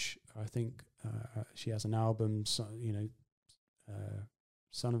church. I think she has an album, son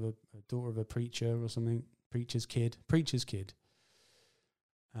of a daughter of a preacher or something, preacher's kid,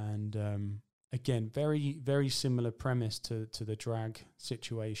 and again, very, very similar premise to the drag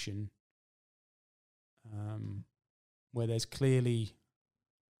situation, where there's clearly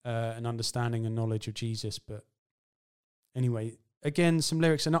an understanding and knowledge of Jesus. But anyway, again, some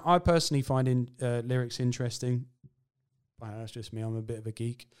lyrics, and I personally find lyrics interesting. That's just me. I'm a bit of a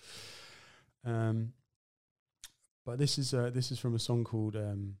geek. But this is from a song called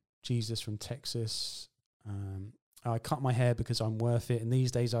Jesus from Texas. I cut my hair because I'm worth it, and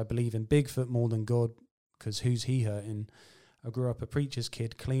these days I believe in Bigfoot more than God, because who's he hurting? I grew up a preacher's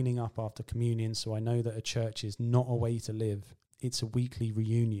kid, cleaning up after communion, so I know that a church is not a way to live. It's a weekly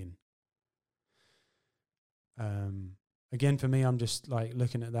reunion. Again, for me, I'm just like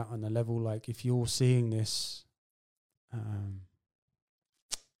looking at that on the level, like if you're seeing this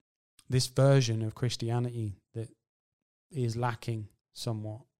this version of Christianity that is lacking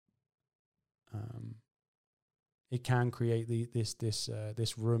somewhat, it can create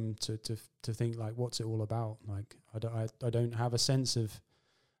this room to think like, what's it all about? Like I don't have a sense of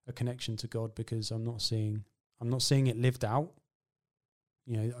a connection to God because I'm not seeing it lived out.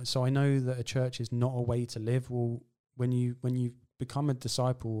 So I know that a church is not a way to live. Well, when you become a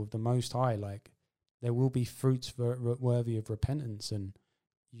disciple of the Most High, like there will be fruits worthy of repentance, and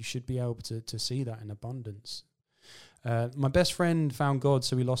you should be able to see that in abundance. My best friend found God,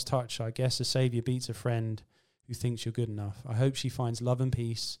 so he lost touch. I guess a savior beats a friend who thinks you're good enough. I hope she finds love and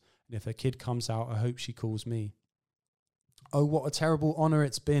peace, and if her kid comes out, I hope she calls me. Oh, what a terrible honor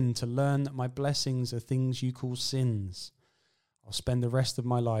it's been to learn that my blessings are things you call sins. I'll spend the rest of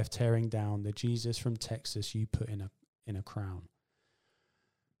my life tearing down the Jesus from Texas you put in a crown.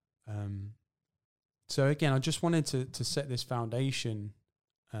 So again, I just wanted to set this foundation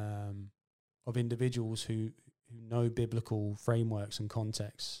of individuals who know biblical frameworks and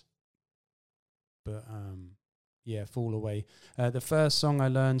contexts, but fall away. The first song I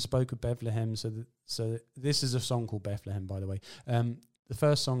learned spoke of Bethlehem, so this is a song called Bethlehem, by the way. The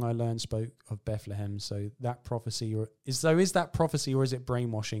first song I learned spoke of Bethlehem, so that prophecy, is that prophecy or is it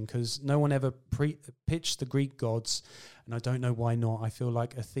brainwashing? Because no one ever pitched the Greek gods, and I don't know why not. I feel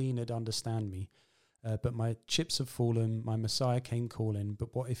like Athena'd understand me. But my chips have fallen, my Messiah came calling,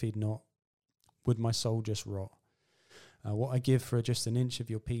 but what if he'd not? Would my soul just rot? What I give for just an inch of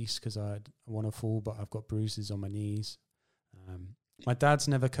your peace, because I want to fall, but I've got bruises on my knees. My dad's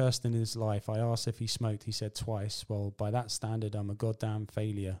never cursed in his life. I asked if he smoked. He said twice. Well, by that standard, I'm a goddamn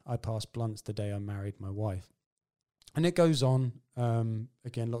failure. I passed blunts the day I married my wife. And it goes on.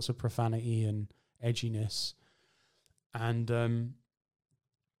 Again, lots of profanity and edginess. And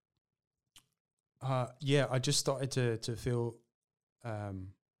I just started to feel,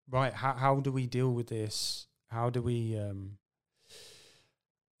 right, how do we deal with this? How do we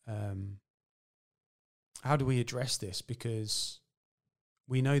address this? Because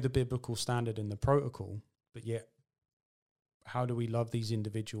we know the biblical standard and the protocol, but yet how do we love these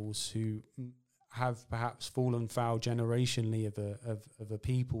individuals who have perhaps fallen foul generationally of a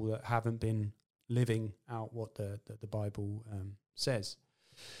people that haven't been living out what the Bible says?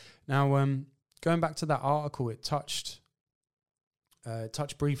 Now, going back to that article, it touched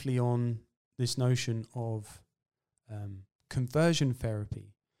briefly on this notion of conversion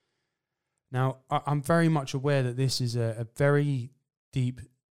therapy. Now, I'm very much aware that this is a very deep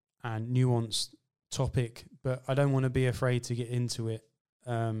and nuanced topic, but I don't want to be afraid to get into it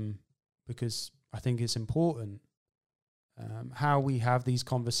because I think it's important how we have these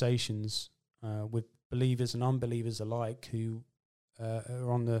conversations with believers and unbelievers alike who are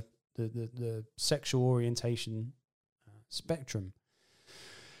on the sexual orientation spectrum.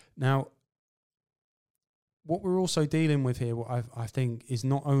 Now, what we're also dealing with here, what I think, is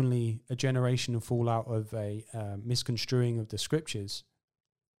not only a generational fallout of a misconstruing of the scriptures.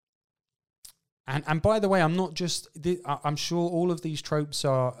 And by the way, I'm sure all of these tropes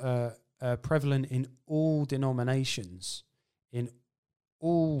are prevalent in all denominations, in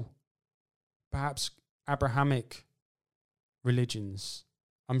all perhaps Abrahamic religions.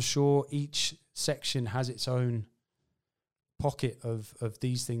 I'm sure each section has its own pocket of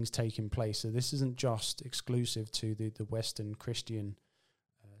these things taking place. So this isn't just exclusive to the Western Christian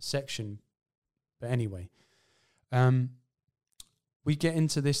section. But anyway, we get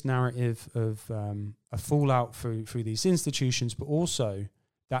into this narrative of a fallout through these institutions, but also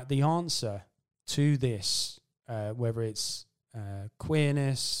that the answer to this, whether it's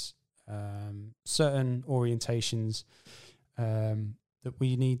queerness, certain orientations, that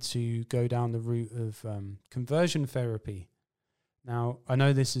we need to go down the route of conversion therapy. Now, I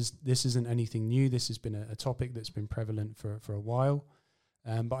know this isn't anything new. This has been a topic that's been prevalent for a while.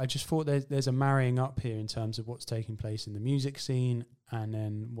 But I just thought there's a marrying up here in terms of what's taking place in the music scene and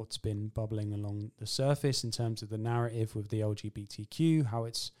then what's been bubbling along the surface in terms of the narrative with the LGBTQ, how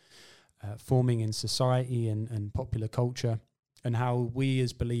it's forming in society and popular culture, and how we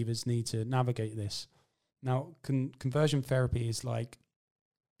as believers need to navigate this. Now, conversion therapy is like,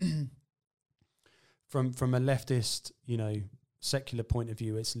 from a leftist, secular point of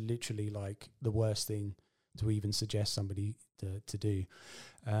view, it's literally like the worst thing to even suggest somebody to do.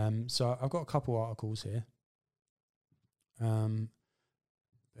 So I've got a couple articles here. Bear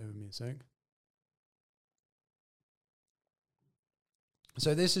with me a sec.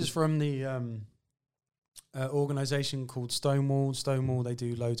 So this is from the organisation called Stonewall. Stonewall, they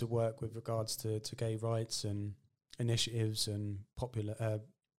do loads of work with regards to gay rights and initiatives and popular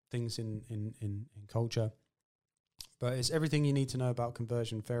things in culture. But it's everything you need to know about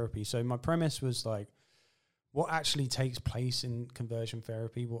conversion therapy. So my premise was like, what actually takes place in conversion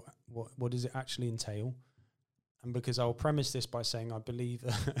therapy? What does it actually entail? And because I'll premise this by saying I believe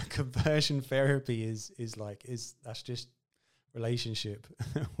conversion therapy is that's just relationship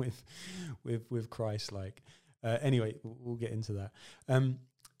with Christ. Anyway, we'll get into that.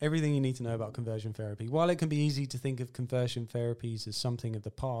 Everything you need to know about conversion therapy. While it can be easy to think of conversion therapies as something of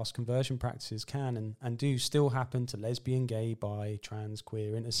the past, conversion practices can and do still happen to lesbian, gay, bi, trans,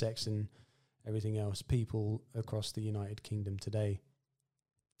 queer, intersex, and everything else people across the United Kingdom today.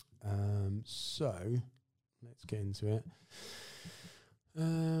 So let's get into it.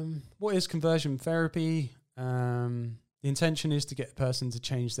 What is conversion therapy? The intention is to get a person to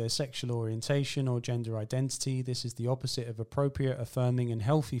change their sexual orientation or gender identity. This is the opposite of appropriate, affirming, and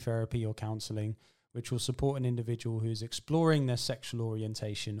healthy therapy or counselling, which will support an individual who is exploring their sexual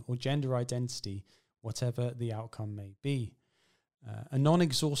orientation or gender identity, whatever the outcome may be. A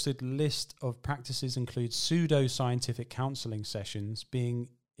non-exhausted list of practices includes pseudo-scientific counselling sessions, being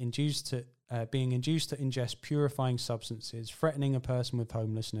induced to ingest purifying substances, threatening a person with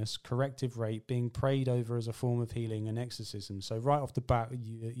homelessness, corrective rape, being prayed over as a form of healing, and exorcism. So right off the bat,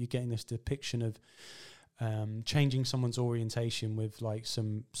 you're getting this depiction of changing someone's orientation with like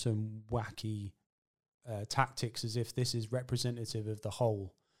some wacky tactics, as if this is representative of the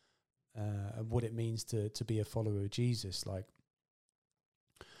whole of what it means to be a follower of Jesus.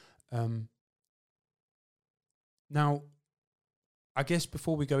 Now, I guess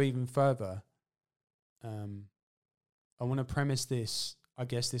before we go even further, I want to premise this,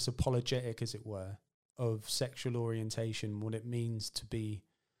 this apologetic, as it were, of sexual orientation, what it means to be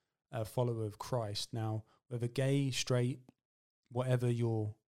a follower of Christ. Now, whether gay, straight, whatever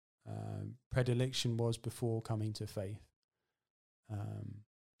your predilection was before coming to faith,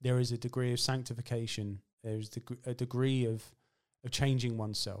 there is a degree of sanctification. There is a degree of changing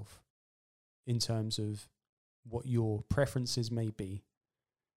oneself in terms of what your preferences may be.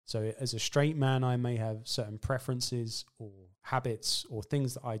 So as a straight man, I may have certain preferences or habits or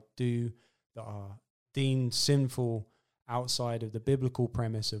things that I do that are deemed sinful outside of the biblical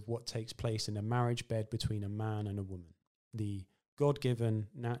premise of what takes place in a marriage bed between a man and a woman. The God-given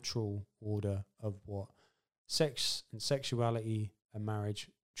natural order of what sex and sexuality and marriage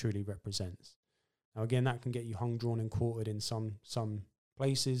truly represents. Now again, that can get you hung, drawn and quartered in some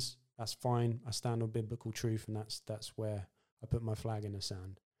places. That's fine. I stand on biblical truth, and that's where I put my flag in the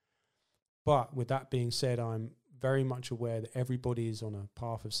sand. But with that being said, I'm very much aware that everybody is on a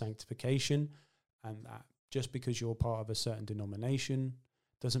path of sanctification, and that just because you're part of a certain denomination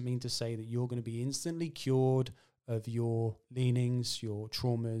doesn't mean to say that you're going to be instantly cured of your leanings, your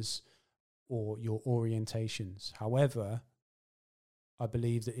traumas, or your orientations. However, I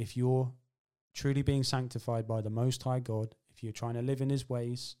believe that if you're truly being sanctified by the Most High God, if you're trying to live in his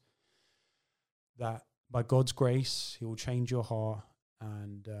ways, that by God's grace, he will change your heart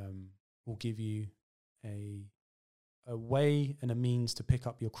and will give you a way and a means to pick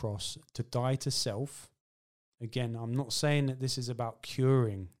up your cross, to die to self. Again, I'm not saying that this is about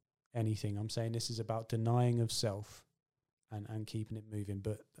curing anything. I'm saying this is about denying of self and keeping it moving.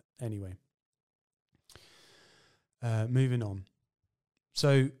 But anyway, moving on.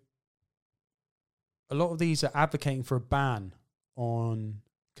 So a lot of these are advocating for a ban on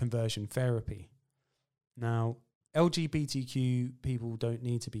conversion therapy. Now, LGBTQ people don't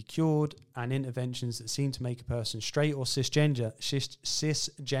need to be cured, and interventions that seem to make a person straight or cisgender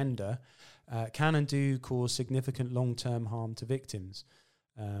can and do cause significant long-term harm to victims.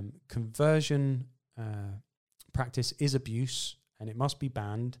 Conversion practice is abuse, and it must be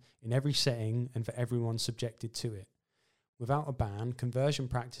banned in every setting and for everyone subjected to it. Without a ban, conversion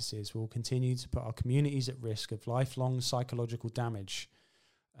practices will continue to put our communities at risk of lifelong psychological damage.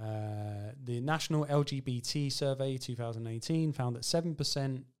 The National LGBT Survey 2018 found that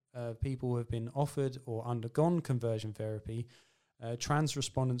 7% of people who have been offered or undergone conversion therapy. Trans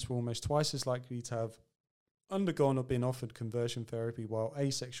respondents were almost twice as likely to have undergone or been offered conversion therapy, while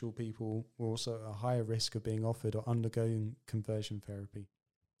asexual people were also at a higher risk of being offered or undergoing conversion therapy.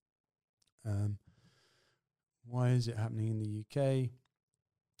 Why is it happening in the UK?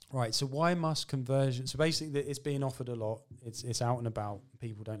 Right, so why must conversion... So basically, it's being offered a lot. It's out and about.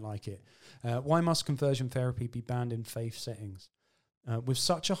 People don't like it. Why must conversion therapy be banned in faith settings? With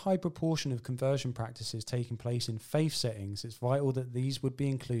such a high proportion of conversion practices taking place in faith settings, it's vital that these would be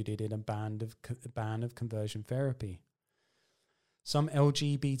included in a ban of conversion therapy. Some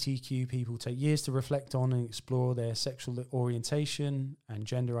LGBTQ people take years to reflect on and explore their sexual orientation and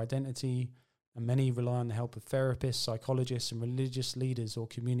gender identity, and many rely on the help of therapists, psychologists, and religious leaders or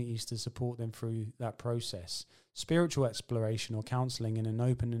communities to support them through that process. Spiritual exploration or counselling in an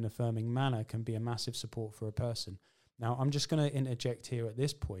open and affirming manner can be a massive support for a person. Now, I'm just going to interject here at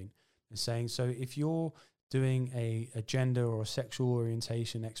this point and saying, so if you're doing a gender or a sexual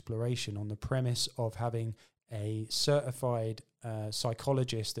orientation exploration on the premise of having a certified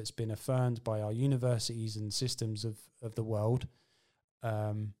psychologist that's been affirmed by our universities and systems of the world,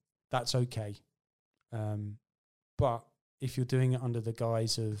 that's okay. But if you're doing it under the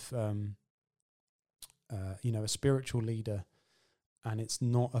guise of, a spiritual leader, and it's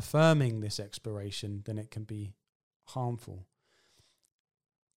not affirming this exploration, then it can be harmful.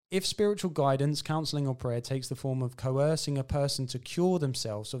 If spiritual guidance, counselling or prayer takes the form of coercing a person to cure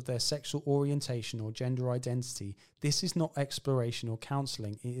themselves of their sexual orientation or gender identity, this is not exploration or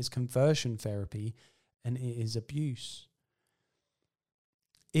counselling. It is conversion therapy, and it is abuse.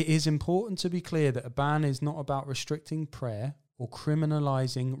 It is important to be clear that a ban is not about restricting prayer or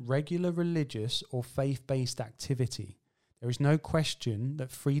criminalising regular religious or faith-based activity. There is no question that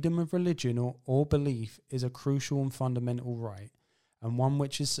freedom of religion or belief is a crucial and fundamental right, and one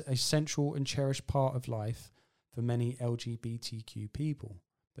which is a central and cherished part of life for many LGBTQ people.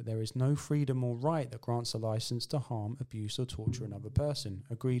 But there is no freedom or right that grants a license to harm, abuse, or torture another person.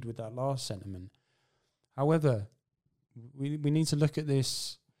 Agreed with that last sentiment. However, we need to look at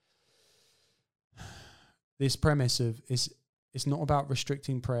this premise of it's not about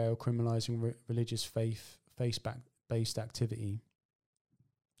restricting prayer or criminalising religious faith-based activity.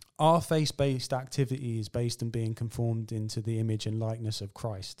 Our faith-based activity is based on being conformed into the image and likeness of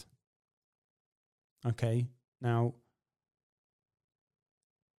Christ. Okay, now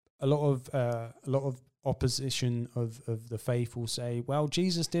a lot of opposition of the faith will say, well,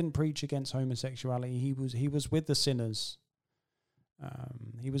 Jesus didn't preach against homosexuality. He was with the sinners.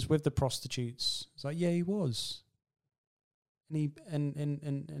 He was with the prostitutes. It's like, yeah, he was. And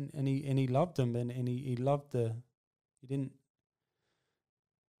he loved them, and he loved the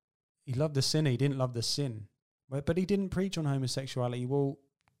sinner. He didn't love the sin. But he didn't preach on homosexuality. Well,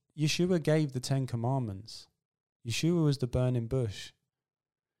 Yeshua gave the 10 Commandments. Yeshua was the burning bush.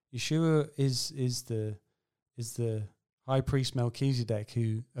 Yeshua is the high priest Melchizedek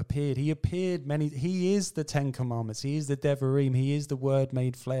who appeared. He is the 10 Commandments. He is the Devarim. He is the Word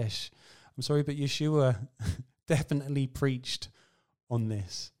made flesh. I'm sorry, but Yeshua definitely preached on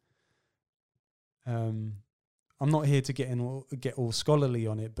this. I'm not here to get all scholarly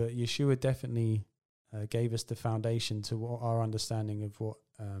on it, but Yeshua definitely gave us the foundation to what our understanding of what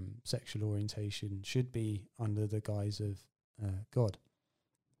sexual orientation should be under the guise of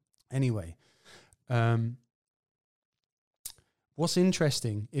what What's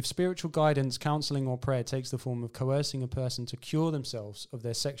interesting, if spiritual guidance, counseling, or prayer takes the form of coercing a person to cure themselves of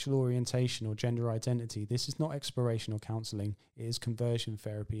their sexual orientation or gender identity, this is not exploration or counseling, it is conversion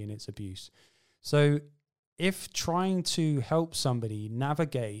therapy in its abuse. So if trying to help somebody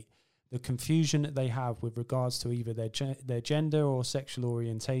navigate the confusion that they have with regards to either their gender or sexual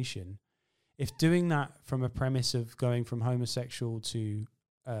orientation, if doing that from a premise of going from homosexual to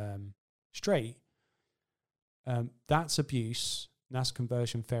straight, that's abuse, that's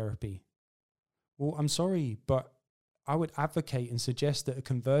conversion therapy. Well, I'm sorry, but I would advocate and suggest that a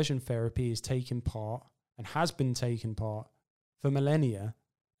conversion therapy is taking part and has been taking part for millennia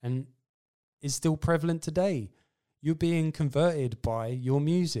and is still prevalent today. You're being converted by your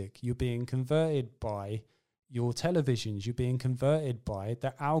music. You're being converted by your televisions. You're being converted by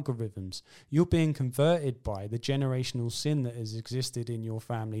the algorithms. You're being converted by the generational sin that has existed in your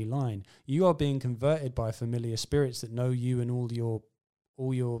family line. You are being converted by familiar spirits that know you and all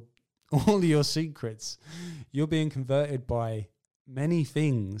your secrets. You're being converted by many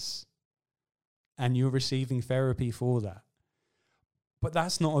things, and you're receiving therapy for that. But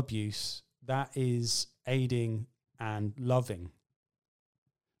that's not abuse. That is aiding and loving.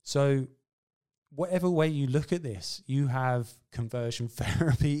 So whatever way you look at this, you have conversion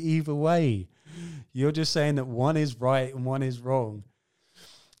therapy either way. You're just saying that one is right and one is wrong.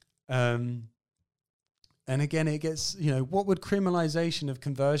 And again, it gets, what would criminalization of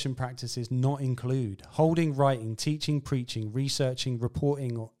conversion practices not include? Holding, writing, teaching, preaching, researching,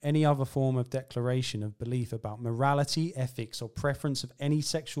 reporting, or any other form of declaration of belief about morality, ethics, or preference of any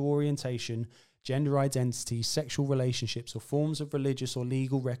sexual orientation, gender identity, sexual relationships, or forms of religious or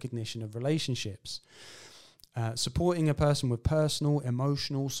legal recognition of relationships. Supporting a person with personal,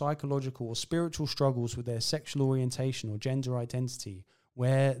 emotional, psychological, or spiritual struggles with their sexual orientation or gender identity,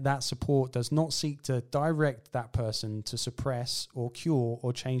 where that support does not seek to direct that person to suppress or cure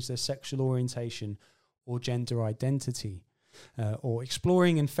or change their sexual orientation or gender identity. Or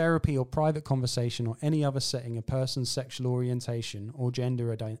exploring in therapy or private conversation or any other setting a person's sexual orientation or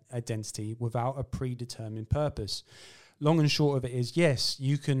gender identity without a predetermined purpose. Long and short of it is, yes,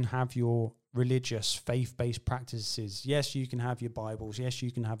 you can have your religious, faith-based practices. Yes, you can have your Bibles. Yes, you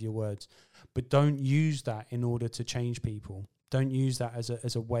can have your words. But don't use that in order to change people. Don't use that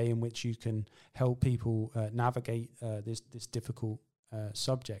as a way in which you can help people navigate this difficult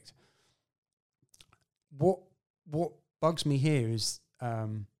subject. What bugs me here is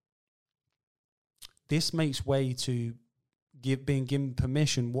this makes way to being given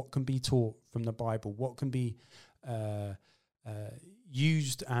permission what can be taught from the Bible, what can be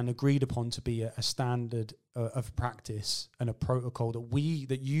used and agreed upon to be a standard of practice and a protocol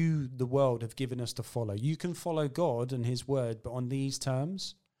that you, the world, have given us to follow. You can follow God and his word, but on these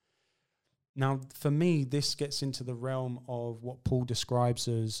terms. Now, for me, this gets into the realm of what Paul describes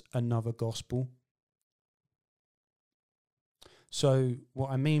as another gospel. So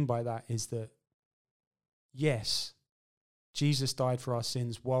what I mean by that is that, yes, Jesus died for our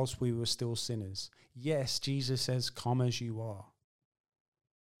sins whilst we were still sinners. Yes, Jesus says, come as you are.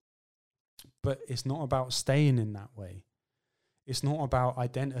 But it's not about staying in that way. It's not about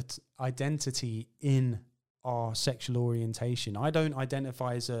identity in our sexual orientation. I don't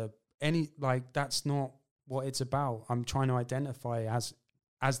identify as that's not what it's about. I'm trying to identify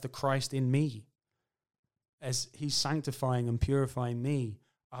as the Christ in me. As he's sanctifying and purifying me,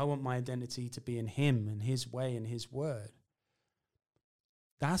 I want my identity to be in him and his way and his word.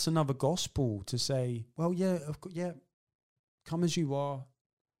 That's another gospel to say, well, come as you are.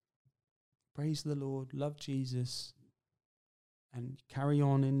 Praise the Lord, love Jesus, and carry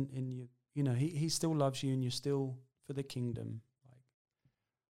on in your, he still loves you and you're still for the kingdom.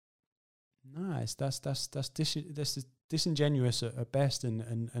 Nice. That's disingenuous at best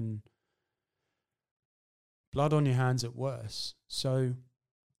and blood on your hands at worst. So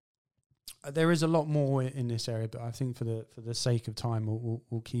there is a lot more in this area, but I think for the sake of time,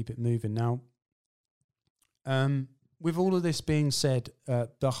 we'll keep it moving now. With all of this being said,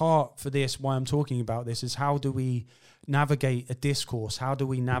 the heart for this, why I'm talking about this, is how do we navigate a discourse? How do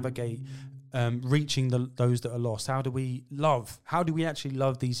we navigate reaching those that are lost? How do we love? How do we actually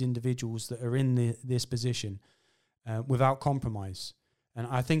love these individuals that are in this position without compromise? And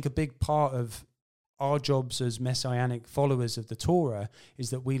I think a big part of our jobs as messianic followers of the Torah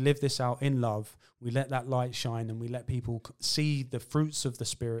is that we live this out in love. We let that light shine and we let people see the fruits of the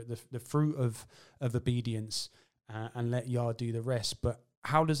Spirit, the fruit of obedience, and let Yah do the rest. But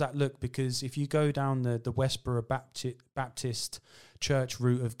how does that look? Because if you go down the Westboro Baptist church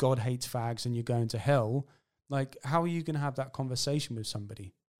route of God hates fags and you're going to hell, how are you going to have that conversation with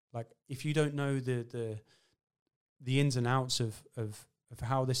somebody? If you don't know the the ins and outs of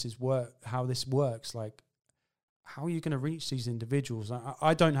how this works. Like, how are you going to reach these individuals?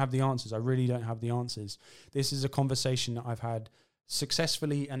 I don't have the answers. I really don't have the answers. This is a conversation that I've had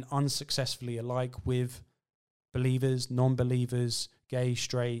successfully and unsuccessfully alike with believers, non-believers, gay,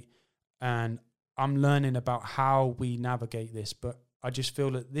 straight, and I'm learning about how we navigate this. But I just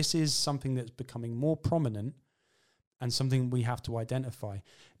feel that this is something that's becoming more prominent and something we have to identify.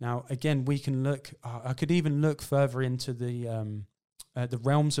 Now, again, we can look, I could even look further into the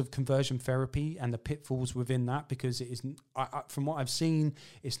realms of conversion therapy and the pitfalls within that, because it is, from what I've seen,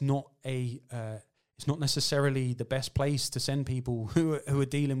 it's not necessarily the best place to send people who are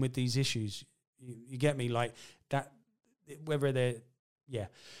dealing with these issues. You get me? Like that, whether they're, yeah,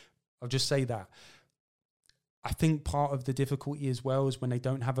 I'll just say that. I think part of the difficulty as well is when they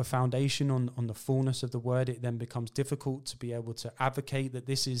don't have a foundation on the fullness of the word, it then becomes difficult to be able to advocate that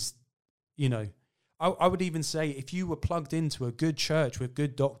this is, you know, I would even say if you were plugged into a good church with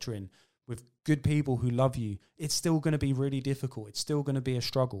good doctrine, with good people who love you, it's still going to be really difficult. It's still going to be a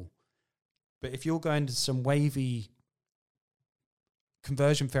struggle. But if you're going to some wavy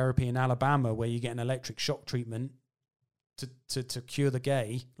conversion therapy in Alabama where you get an electric shock treatment to cure the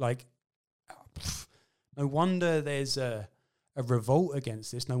gay, like, no wonder there's a revolt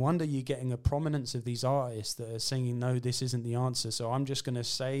against this. No wonder you're getting a prominence of these artists that are singing, no, this isn't the answer. So I'm just going to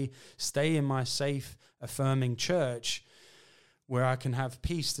stay in my safe, affirming church where I can have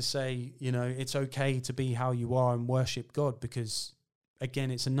peace to say, you know, it's okay to be how you are and worship God, because, again,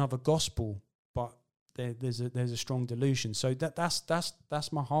 it's another gospel, but there's a strong delusion. So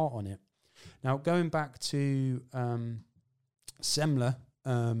that's my heart on it. Now, going back to Semler,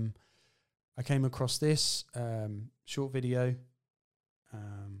 I came across this short video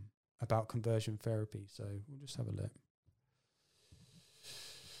about conversion therapy. So we'll just have a look.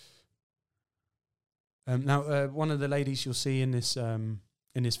 Now, one of the ladies you'll see in this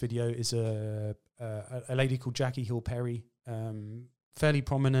video is a lady called Jackie Hill Perry, fairly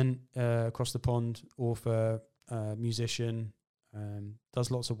prominent across the pond, author, musician, does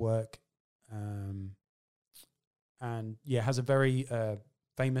lots of work, and yeah, has a very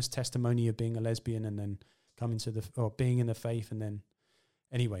famous testimony of being a lesbian and then coming to being in the faith, and then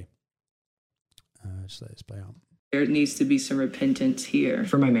anyway, just let this play out. There needs to be some repentance here.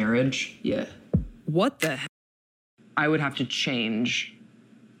 For my marriage? Yeah. What the hell? I would have to change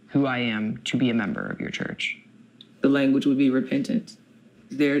who I am to be a member of your church. The language would be repentance.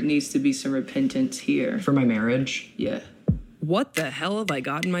 There needs to be some repentance here. For my marriage? Yeah. What the hell have I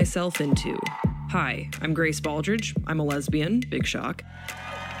gotten myself into? Hi, I'm Grace Baldridge. I'm a lesbian, big shock.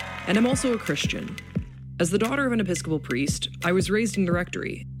 And I'm also a Christian. As the daughter of an Episcopal priest, I was raised in the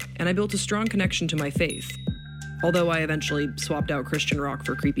rectory, and I built a strong connection to my faith. Although I eventually swapped out Christian rock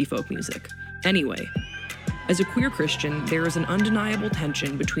for creepy folk music. Anyway, as a queer Christian, there is an undeniable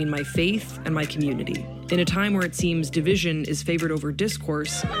tension between my faith and my community. In a time where it seems division is favored over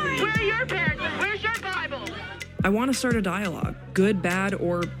discourse, where are your parents? Where's your Bible? I want to start a dialogue, good, bad,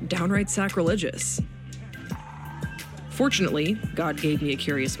 or downright sacrilegious. Fortunately, God gave me a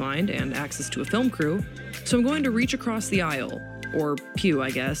curious mind and access to a film crew, so I'm going to reach across the aisle, or pew, I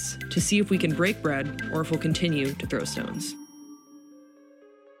guess, to see if we can break bread or if we'll continue to throw stones.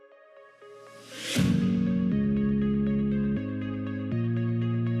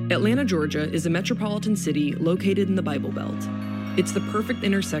 Atlanta, Georgia is a metropolitan city located in the Bible Belt. It's the perfect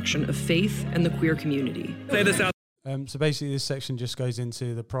intersection of faith and the queer community. Say this out. So basically this section just goes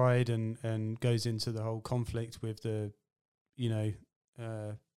into the pride and goes into the whole conflict with the, you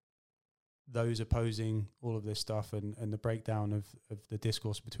know, those opposing all of this stuff and the breakdown of the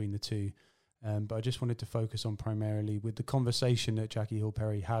discourse between the two. But I just wanted to focus on primarily with the conversation that Jackie Hill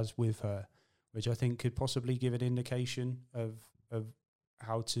Perry has with her, which I think could possibly give an indication of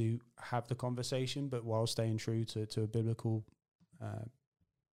how to have the conversation, but while staying true to a biblical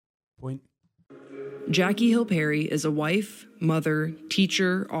point. Jackie Hill Perry is a wife, mother,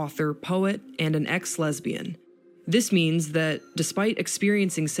 teacher, author, poet, and an ex-lesbian. This means that, despite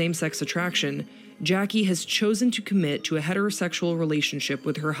experiencing same-sex attraction, Jackie has chosen to commit to a heterosexual relationship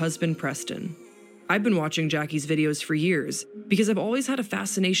with her husband, Preston. I've been watching Jackie's videos for years because I've always had a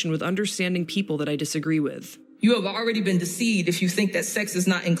fascination with understanding people that I disagree with. You have already been deceived if you think that sex is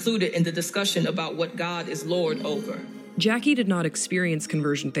not included in the discussion about what God is Lord over. Jackie did not experience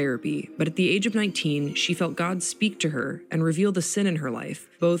conversion therapy, but at the age of 19, she felt God speak to her and reveal the sin in her life,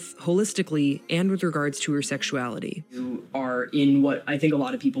 both holistically and with regards to her sexuality. You are in what I think a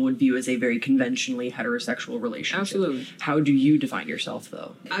lot of people would view as a very conventionally heterosexual relationship. Absolutely. How do you define yourself,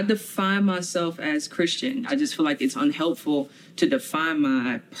 though? I define myself as Christian. I just feel like it's unhelpful to define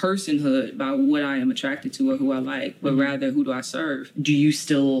my personhood by what I am attracted to or who I like, but rather who do I serve. Do you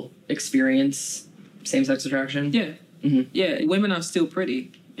still experience same-sex attraction? Yeah. Yeah, women are still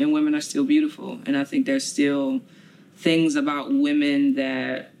pretty and women are still beautiful. And I think there's still things about women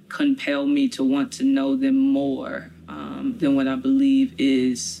that compel me to want to know them more than what I believe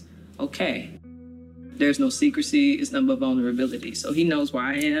is okay. There's no secrecy, it's nothing but vulnerability. So he knows where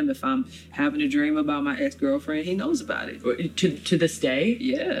I am. If I'm having a dream about my ex-girlfriend, he knows about it. To this day?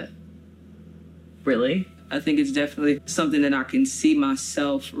 Yeah. Really? I think it's definitely something that I can see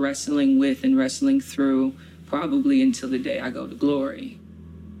myself wrestling with and wrestling through probably until the day I go to glory.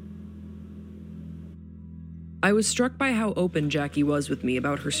 I was struck by how open Jackie was with me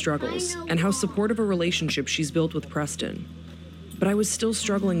about her struggles and how supportive a relationship she's built with Preston. But I was still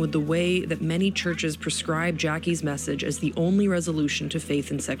struggling with the way that many churches prescribe Jackie's message as the only resolution to faith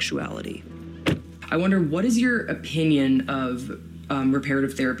and sexuality. I wonder, what is your opinion of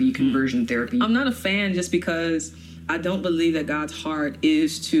reparative therapy, conversion therapy? I'm not a fan just because I don't believe that God's heart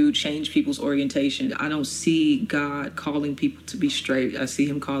is to change people's orientation. I don't see God calling people to be straight. I see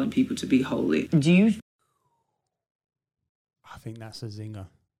him calling people to be holy. Do you? I think that's a zinger.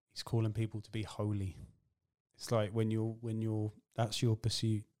 He's calling people to be holy. It's like when you're that's your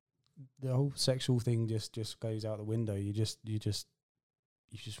pursuit. The whole sexual thing just goes out the window. You just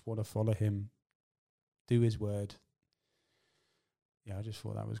want to follow him, do his word. Yeah, I just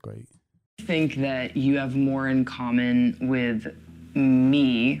thought that was great. Think that you have more in common with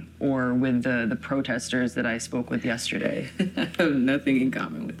me or with the protesters that I spoke with yesterday? I have nothing in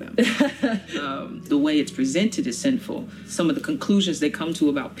common with them. The way it's presented is sinful. Some of the conclusions they come to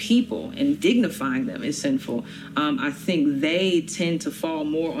about people and dignifying them is sinful. I think they tend to fall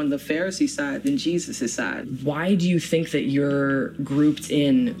more on the Pharisee side than Jesus' side. Why do you think that you're grouped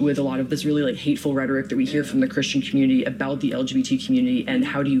in with a lot of this really hateful rhetoric that we hear from the Christian community about the LGBT community, and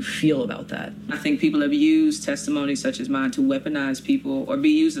how do you feel about that? I think people have used testimonies such as mine to weaponize people or be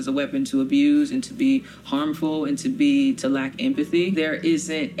used as a weapon to abuse and to be harmful and to lack empathy. There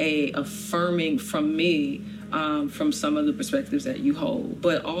isn't a affirming from me from some of the perspectives that you hold.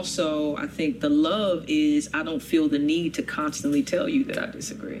 But also, I think the love is I don't feel the need to constantly tell you that I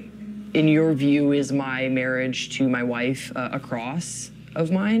disagree. In your view, is my marriage to my wife a cross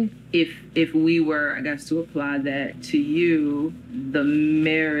of mine? If we were, I guess, to apply that to you, the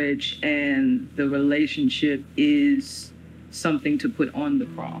marriage and the relationship is something to put on the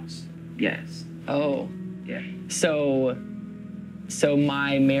cross. Yes. Oh. Yeah. So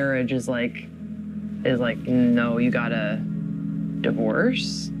my marriage is like, no, you gotta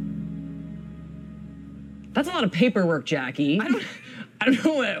divorce? That's a lot of paperwork, Jackie. I don't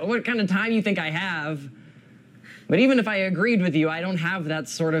know what kind of time you think I have. But even if I agreed with you, I don't have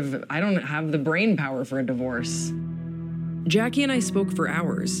the brain power for a divorce. Jackie and I spoke for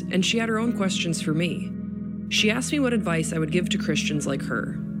hours, and she had her own questions for me. She asked me what advice I would give to Christians like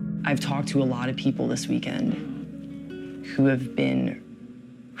her. I've talked to a lot of people this weekend who have been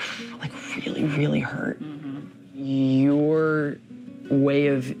really, really hurt. Your way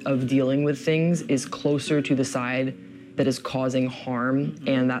of dealing with things is closer to the side that is causing harm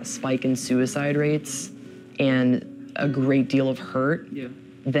and that spike in suicide rates and a great deal of hurt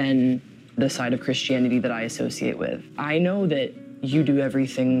than the side of Christianity that I associate with. I know that you do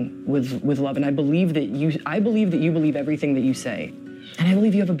everything with love, and I believe that you believe everything that you say. And I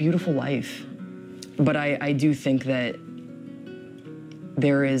believe you have a beautiful life. But I do think that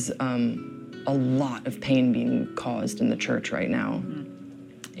there is a lot of pain being caused in the church right now.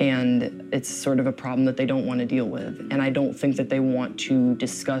 And it's sort of a problem that they don't want to deal with. And I don't think that they want to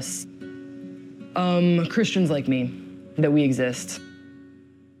discuss Christians like me, that we exist.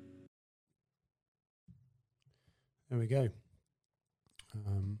 There we go.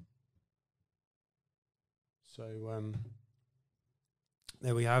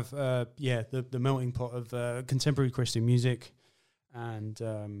 There we have, the melting pot of contemporary Christian music and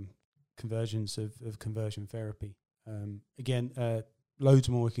conversions of conversion therapy. Again, loads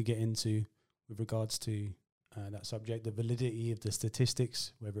more we could get into with regards to that subject, the validity of the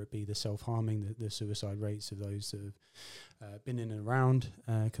statistics, whether it be the self-harming, the suicide rates of those that have been in and around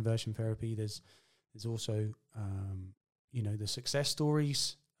conversion therapy. There's also, the success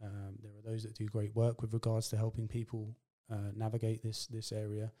stories. There are those that do great work with regards to helping people navigate this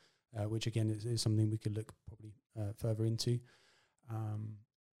area, which again is something we could look probably further into.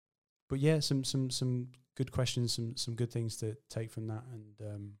 But yeah, some good questions, some good things to take from that,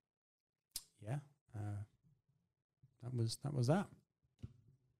 and that was that.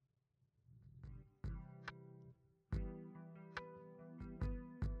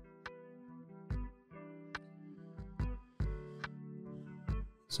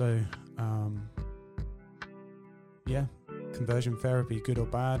 So, conversion therapy, good or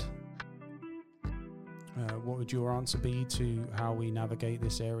bad? What would your answer be to how we navigate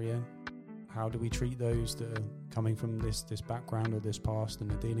this area? How do we treat those that are coming from this background or this past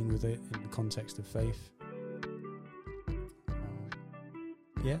and are dealing with it in the context of faith?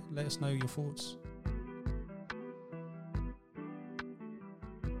 Let us know your thoughts.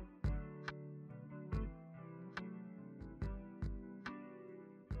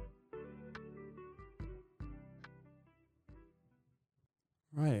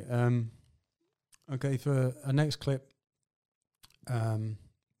 Right. Okay, for our next clip, we're going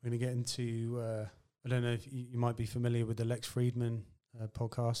to get into, I don't know if you might be familiar with the Lex Friedman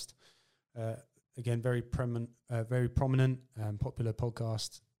podcast. Again, very prominent, popular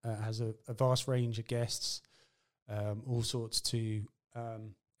podcast. Has a vast range of guests, all sorts to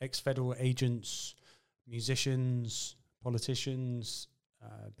ex-federal agents, musicians, politicians,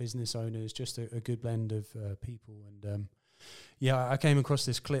 business owners, just a good blend of people. And I came across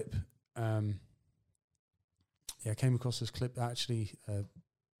this clip. I came across this clip actually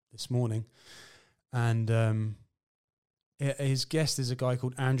this morning, and his guest is a guy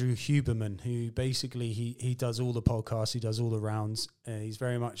called Andrew Huberman, who basically he does all the podcasts, he does all the rounds. He's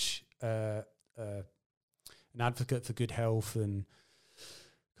very much an advocate for good health and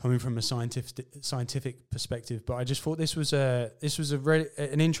coming from a scientific perspective. But I just thought this was an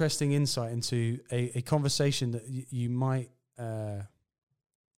interesting insight into a conversation that you might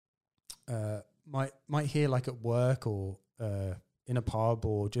hear like at work or in a pub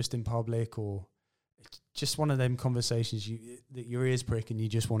or just in public, or just one of them conversations that your ears prick and you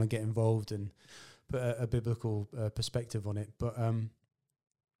just want to get involved and put a biblical perspective on it. But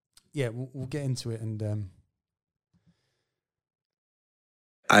we'll get into it. And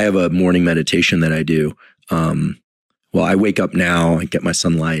I have a morning meditation that I do. I wake up now, I get my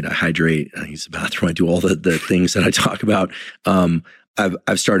sunlight, I hydrate, I use the bathroom, I do all the things that I talk about.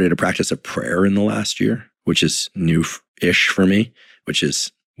 I've started a practice of prayer in the last year, which is new-ish for me, which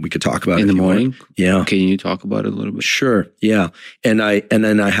is, we could talk about in the morning. Yeah. Can you talk about it a little bit? Sure. Yeah. And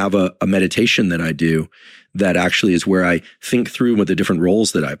then I have a meditation that I do that actually is where I think through with the different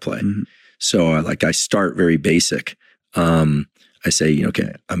roles that I play. Mm-hmm. So I start very basic. I say,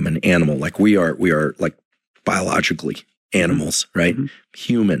 okay, I'm an animal. Like we are like biologically animals, right? Mm-hmm.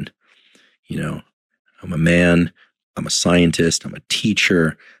 Human, I'm a man, I'm a scientist, I'm a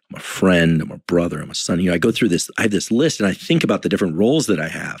teacher, I'm a friend, I'm a brother, I'm a son. I go through this, I have this list and I think about the different roles that I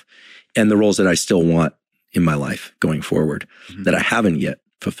have and the roles that I still want in my life going forward that I haven't yet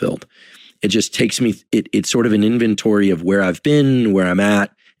fulfilled. It just takes me, it's sort of an inventory of where I've been, where I'm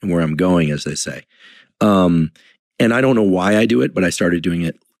at, and where I'm going, as they say. And I don't know why I do it, but I started doing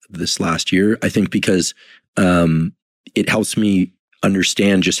it this last year. I think because it helps me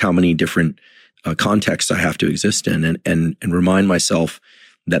understand just how many different contexts I have to exist in and remind myself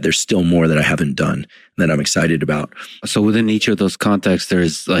that there's still more that I haven't done that I'm excited about. So within each of those contexts,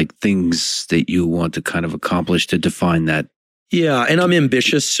 there's like things that you want to kind of accomplish to define that. Yeah. And I'm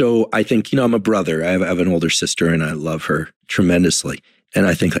ambitious. So I think, I'm a brother. I have an older sister and I love her tremendously. And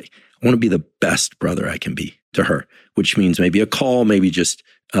I think I want to be the best brother I can be to her, which means maybe a call, maybe just,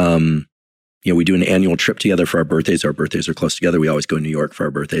 we do an annual trip together for our birthdays. Our birthdays are close together. We always go to New York for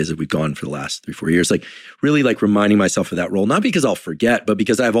our birthdays. We've gone for the last 3-4 years, really reminding myself of that role, not because I'll forget, but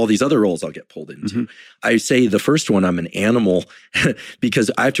because I have all these other roles I'll get pulled into. Mm-hmm. I say the first one, I'm an animal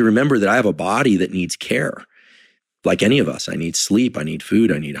because I have to remember that I have a body that needs care. Like any of us, I need sleep, I need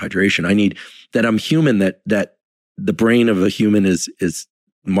food, I need hydration. I need that I'm human, that the brain of a human is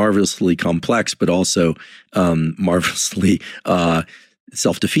marvelously complex, but also marvelously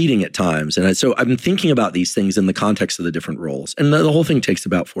self-defeating at times. And so I've been thinking about these things in the context of the different roles. And the whole thing takes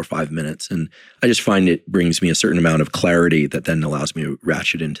about 4 or 5 minutes. And I just find it brings me a certain amount of clarity that then allows me to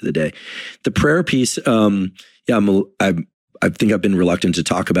ratchet into the day. The prayer piece, I think I've been reluctant to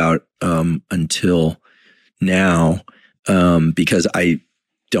talk about until now because I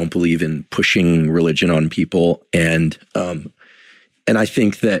don't believe in pushing religion on people. And I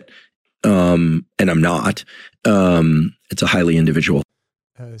think that, and I'm not, it's a highly individual.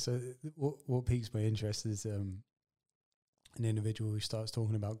 So what piques my interest is an individual who starts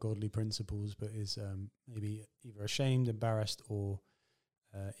talking about godly principles, but is maybe either ashamed, embarrassed, or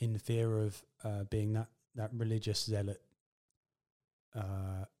in fear of being that religious zealot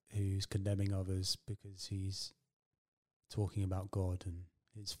who's condemning others because he's talking about God and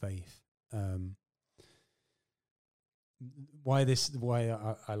his faith. Why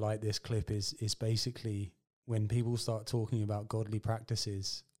I like this clip is basically when people start talking about godly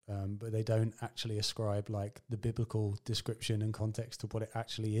practices, but they don't actually ascribe like the biblical description and context of what it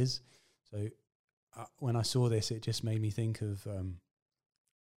actually is. So when I saw this, it just made me think of,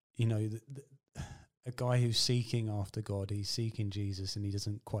 a guy who's seeking after God. He's seeking Jesus, and he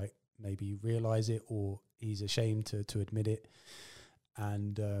doesn't quite maybe realize it, or he's ashamed to admit it.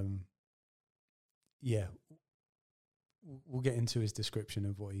 And we'll get into his description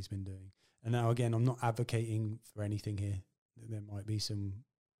of what he's been doing. And now, again, I'm not advocating for anything here. There might be some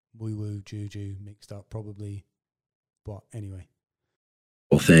woo-woo juju mixed up, probably. But anyway.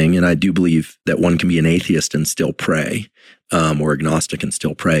 Thing, and I do believe that one can be an atheist and still pray, or agnostic and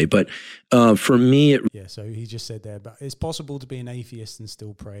still pray. But for me, so he just said there, but it's possible to be an atheist and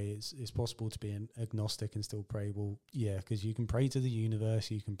still pray. It's possible to be an agnostic and still pray. Well, yeah, because you can pray to the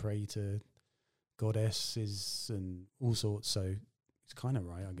universe, you can pray to goddesses and all sorts. So it's kind of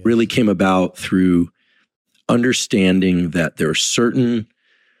right, I guess. Really came about through understanding that there are certain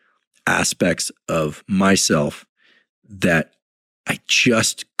aspects of myself that I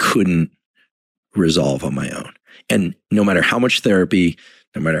just couldn't resolve on my own. And no matter how much therapy,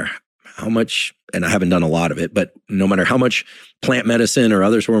 no matter how much, and I haven't done a lot of it, but no matter how much plant medicine or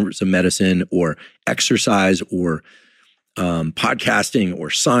other forms of medicine or exercise or podcasting or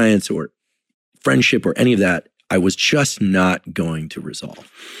science or friendship or any of that, I was just not going to resolve.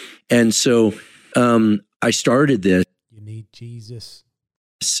 And so I started this. You need Jesus.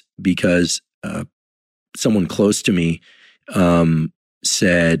 Because someone close to me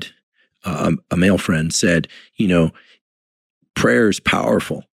said, a male friend said, prayer is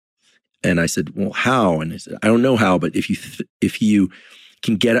powerful. And I said, well, how? And I said, I don't know how, but if you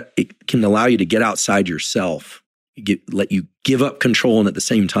can it can allow you to get outside yourself, let you give up control and at the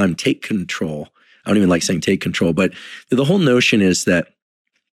same time take control. I don't even like saying take control, but the whole notion is that,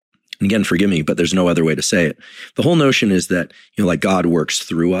 and again, forgive me, but there's no other way to say it. The whole notion is that, like God works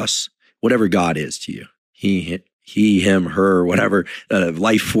through us, whatever God is to you, he, him, her, whatever,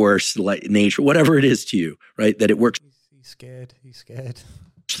 life force, nature, whatever it is to you, right? That it works. He's scared.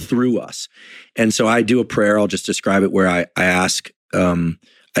 Through us. And so I do a prayer. I'll just describe it where I ask, I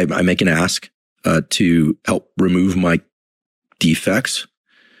make an ask to help remove my defects,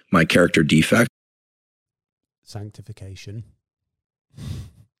 my character defect. Sanctification.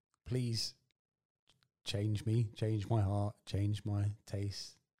 Please change me, change my heart, change my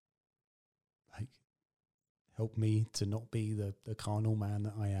taste. Like, help me to not be the carnal man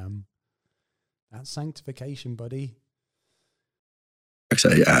that I am. That's sanctification, buddy.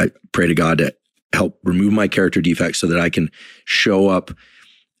 I pray to God to help remove my character defects so that I can show up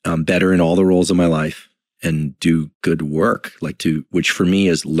better in all the roles of my life and do good work, which for me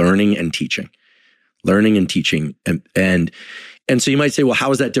is learning and teaching. And so you might say, well,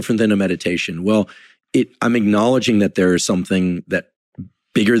 how is that different than a meditation? Well, I'm acknowledging that there is something that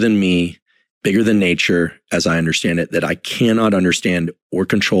bigger than me, bigger than nature, as I understand it, that I cannot understand or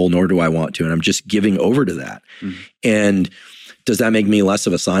control, nor do I want to. And I'm just giving over to that. Mm-hmm. And does that make me less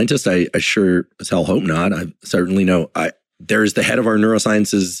of a scientist? I sure as hell hope not. I certainly know. There's the head of our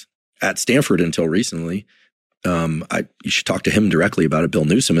neurosciences at Stanford until recently. You should talk to him directly about it. Bill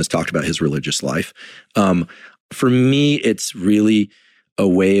Newsom has talked about his religious life. For me, it's really a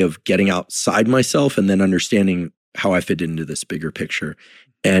way of getting outside myself and then understanding how I fit into this bigger picture.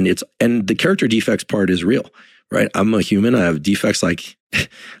 And the character defects part is real, right? I'm a human. I have defects. I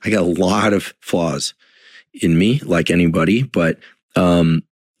got a lot of flaws in me, like anybody, but and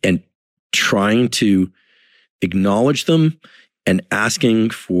trying to acknowledge them and asking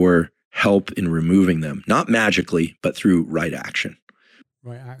for help in removing them, not magically, but through right action.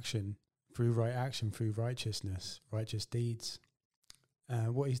 Right action, through righteousness, righteous deeds.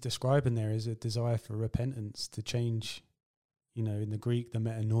 What he's describing there is a desire for repentance, to change, in the Greek, the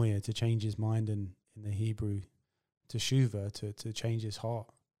metanoia, to change his mind, and in the Hebrew, teshuva, to change his heart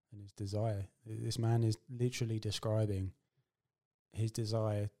and his desire. This man is literally describing his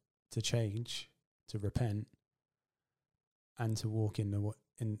desire to change, to repent, and to walk in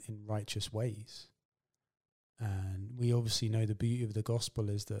righteous ways. And we obviously know the beauty of the gospel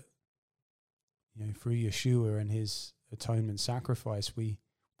is that, through Yeshua and his atonement sacrifice, we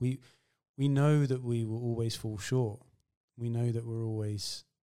know that we will always fall short. We know that we're always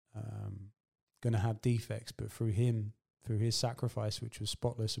going to have defects, but through him, through his sacrifice, which was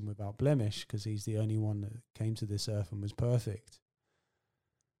spotless and without blemish, because he's the only one that came to this earth and was perfect,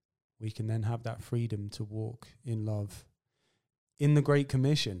 we can then have that freedom to walk in love in the Great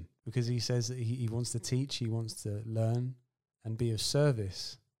Commission, because he says that he wants to teach, he wants to learn and be of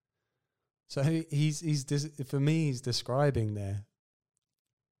service. So for me, he's describing there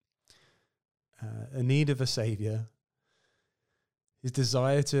a need of a saviour, his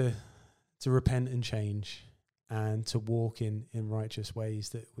desire to repent and change, and to walk in righteous ways,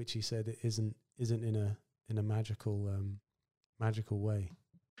 that which he said it isn't in a magical way.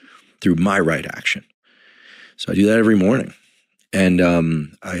 Through my right action. So I do that every morning. And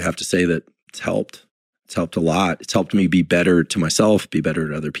I have to say that it's helped. It's helped a lot. It's helped me be better to myself, be better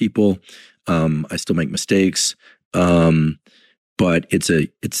to other people. I still make mistakes. But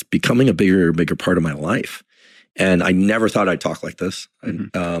it's becoming a bigger part of my life. And I never thought I'd talk like this.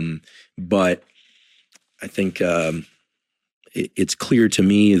 Mm-hmm. But I think it's clear to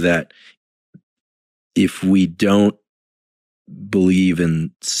me that if we don't believe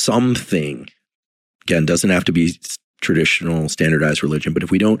in something, again, doesn't have to be traditional standardized religion, but if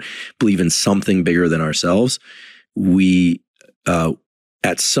we don't believe in something bigger than ourselves, we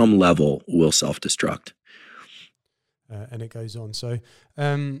at some level will self-destruct. And it goes on. So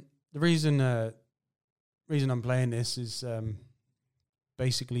the reason I'm playing this is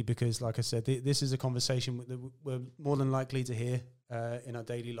basically because, like I said, this is a conversation that we're more than likely to hear in our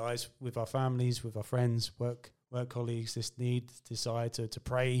daily lives with our families, with our friends, work colleagues. This desire to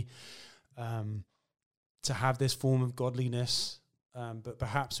pray, to have this form of godliness, but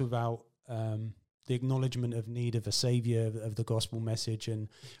perhaps without the acknowledgement of need of a saviour, of the gospel message. And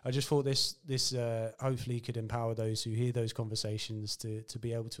I just thought this hopefully could empower those who hear those conversations to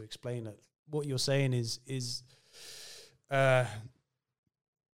be able to explain that what you're saying is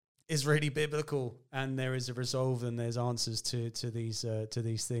really biblical, and there is a resolve and there's answers to these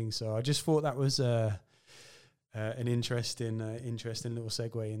things. So I just thought that was an interesting little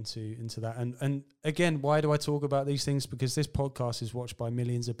segue into that. And again, why do I talk about these things? Because this podcast is watched by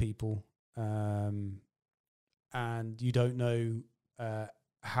millions of people, and you don't know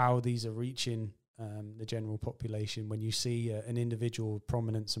how these are reaching the general population when you see an individual of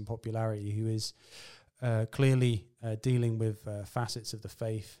prominence and popularity who is clearly dealing with facets of the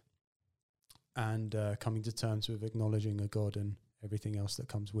faith and coming to terms with acknowledging a God and everything else that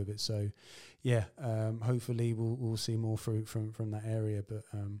comes with it. So yeah, hopefully we'll see more fruit from that area. But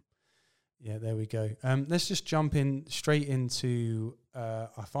yeah, there we go. Let's just jump straight into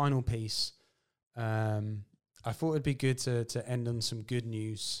our final piece. I thought it'd be good to end on some good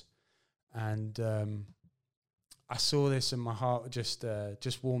news, and I saw this and my heart just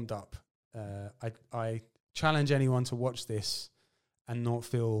warmed up. I challenge anyone to watch this and not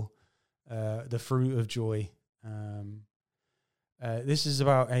feel the fruit of joy. This is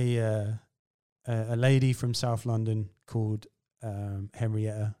about a lady from South London called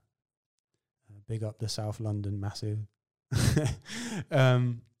Henrietta. Big up the South London, massive.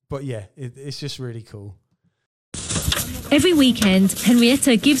 But yeah, it's just really cool. Every weekend,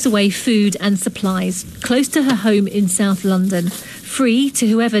 Henrietta gives away food and supplies close to her home in South London, free to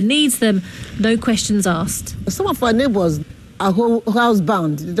whoever needs them, no questions asked. Some of our neighbours are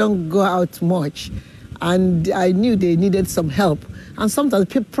housebound, they don't go out much, and I knew they needed some help. And sometimes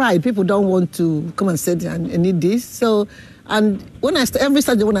people don't want to come and say, I need this. So, and every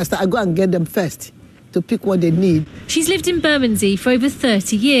Saturday when I start, I go and get them first to pick what they need. She's lived in Bermondsey for over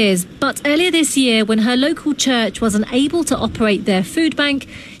 30 years, but earlier this year, when her local church was unable to operate their food bank,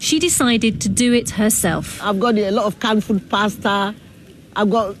 she decided to do it herself. I've got a lot of canned food, pasta, I've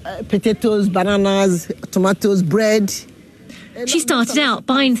got potatoes, bananas, tomatoes, bread. She started out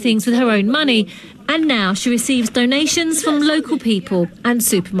buying things with her own money, and now she receives donations from local people and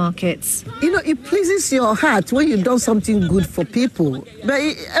supermarkets. You know, it pleases your heart when you've done something good for people. But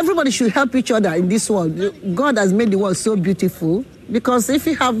everybody should help each other in this world. God has made the world so beautiful, because if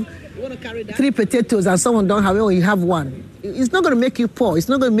you have 3 potatoes and someone don't have it, or you have 1, it's not going to make you poor. It's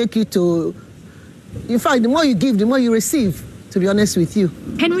not going to make you to... In fact, the more you give, the more you receive, to be honest with you.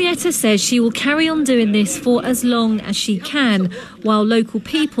 Henrietta says she will carry on doing this for as long as she can, while local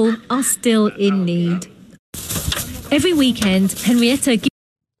people are still in need. Every weekend, Henrietta...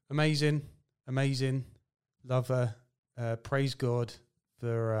 Amazing. Love her. Praise God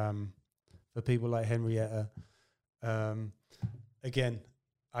for people like Henrietta. Again,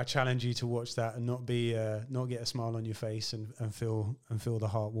 I challenge you to watch that and not get a smile on your face and feel the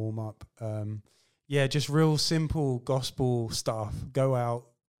heart warm up. Yeah, just real simple gospel stuff. Go out,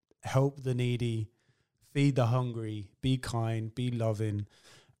 help the needy, feed the hungry, be kind, be loving.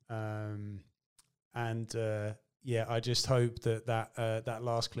 And yeah, I just hope that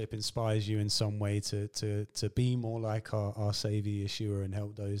last clip inspires you in some way to be more like our Savior Yeshua and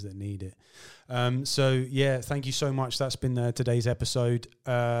help those that need it. So yeah, thank you so much. That's been today's episode.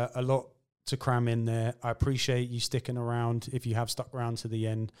 A lot to cram in there. I appreciate you sticking around if you have stuck around to the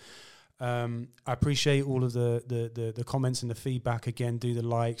end. I appreciate all of the comments and the feedback. Again, do the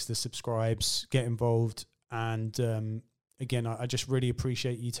likes, the subscribes, get involved, and again, I just really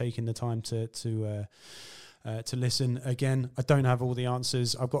appreciate you taking the time to listen. Again, I don't have all the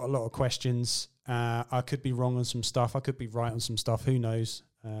answers. I've got a lot of questions. I could be wrong on some stuff. I could be right on some stuff. Who knows?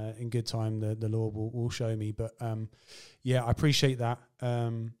 In good time, the Lord will show me. But yeah, I appreciate that.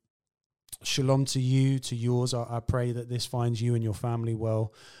 Shalom to you, to yours. I pray that this finds you and your family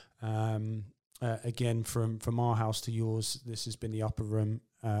well. Again, from our house to yours, this has been the Upper Room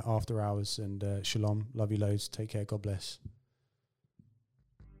After Hours. And shalom. Love you loads. Take care. God bless.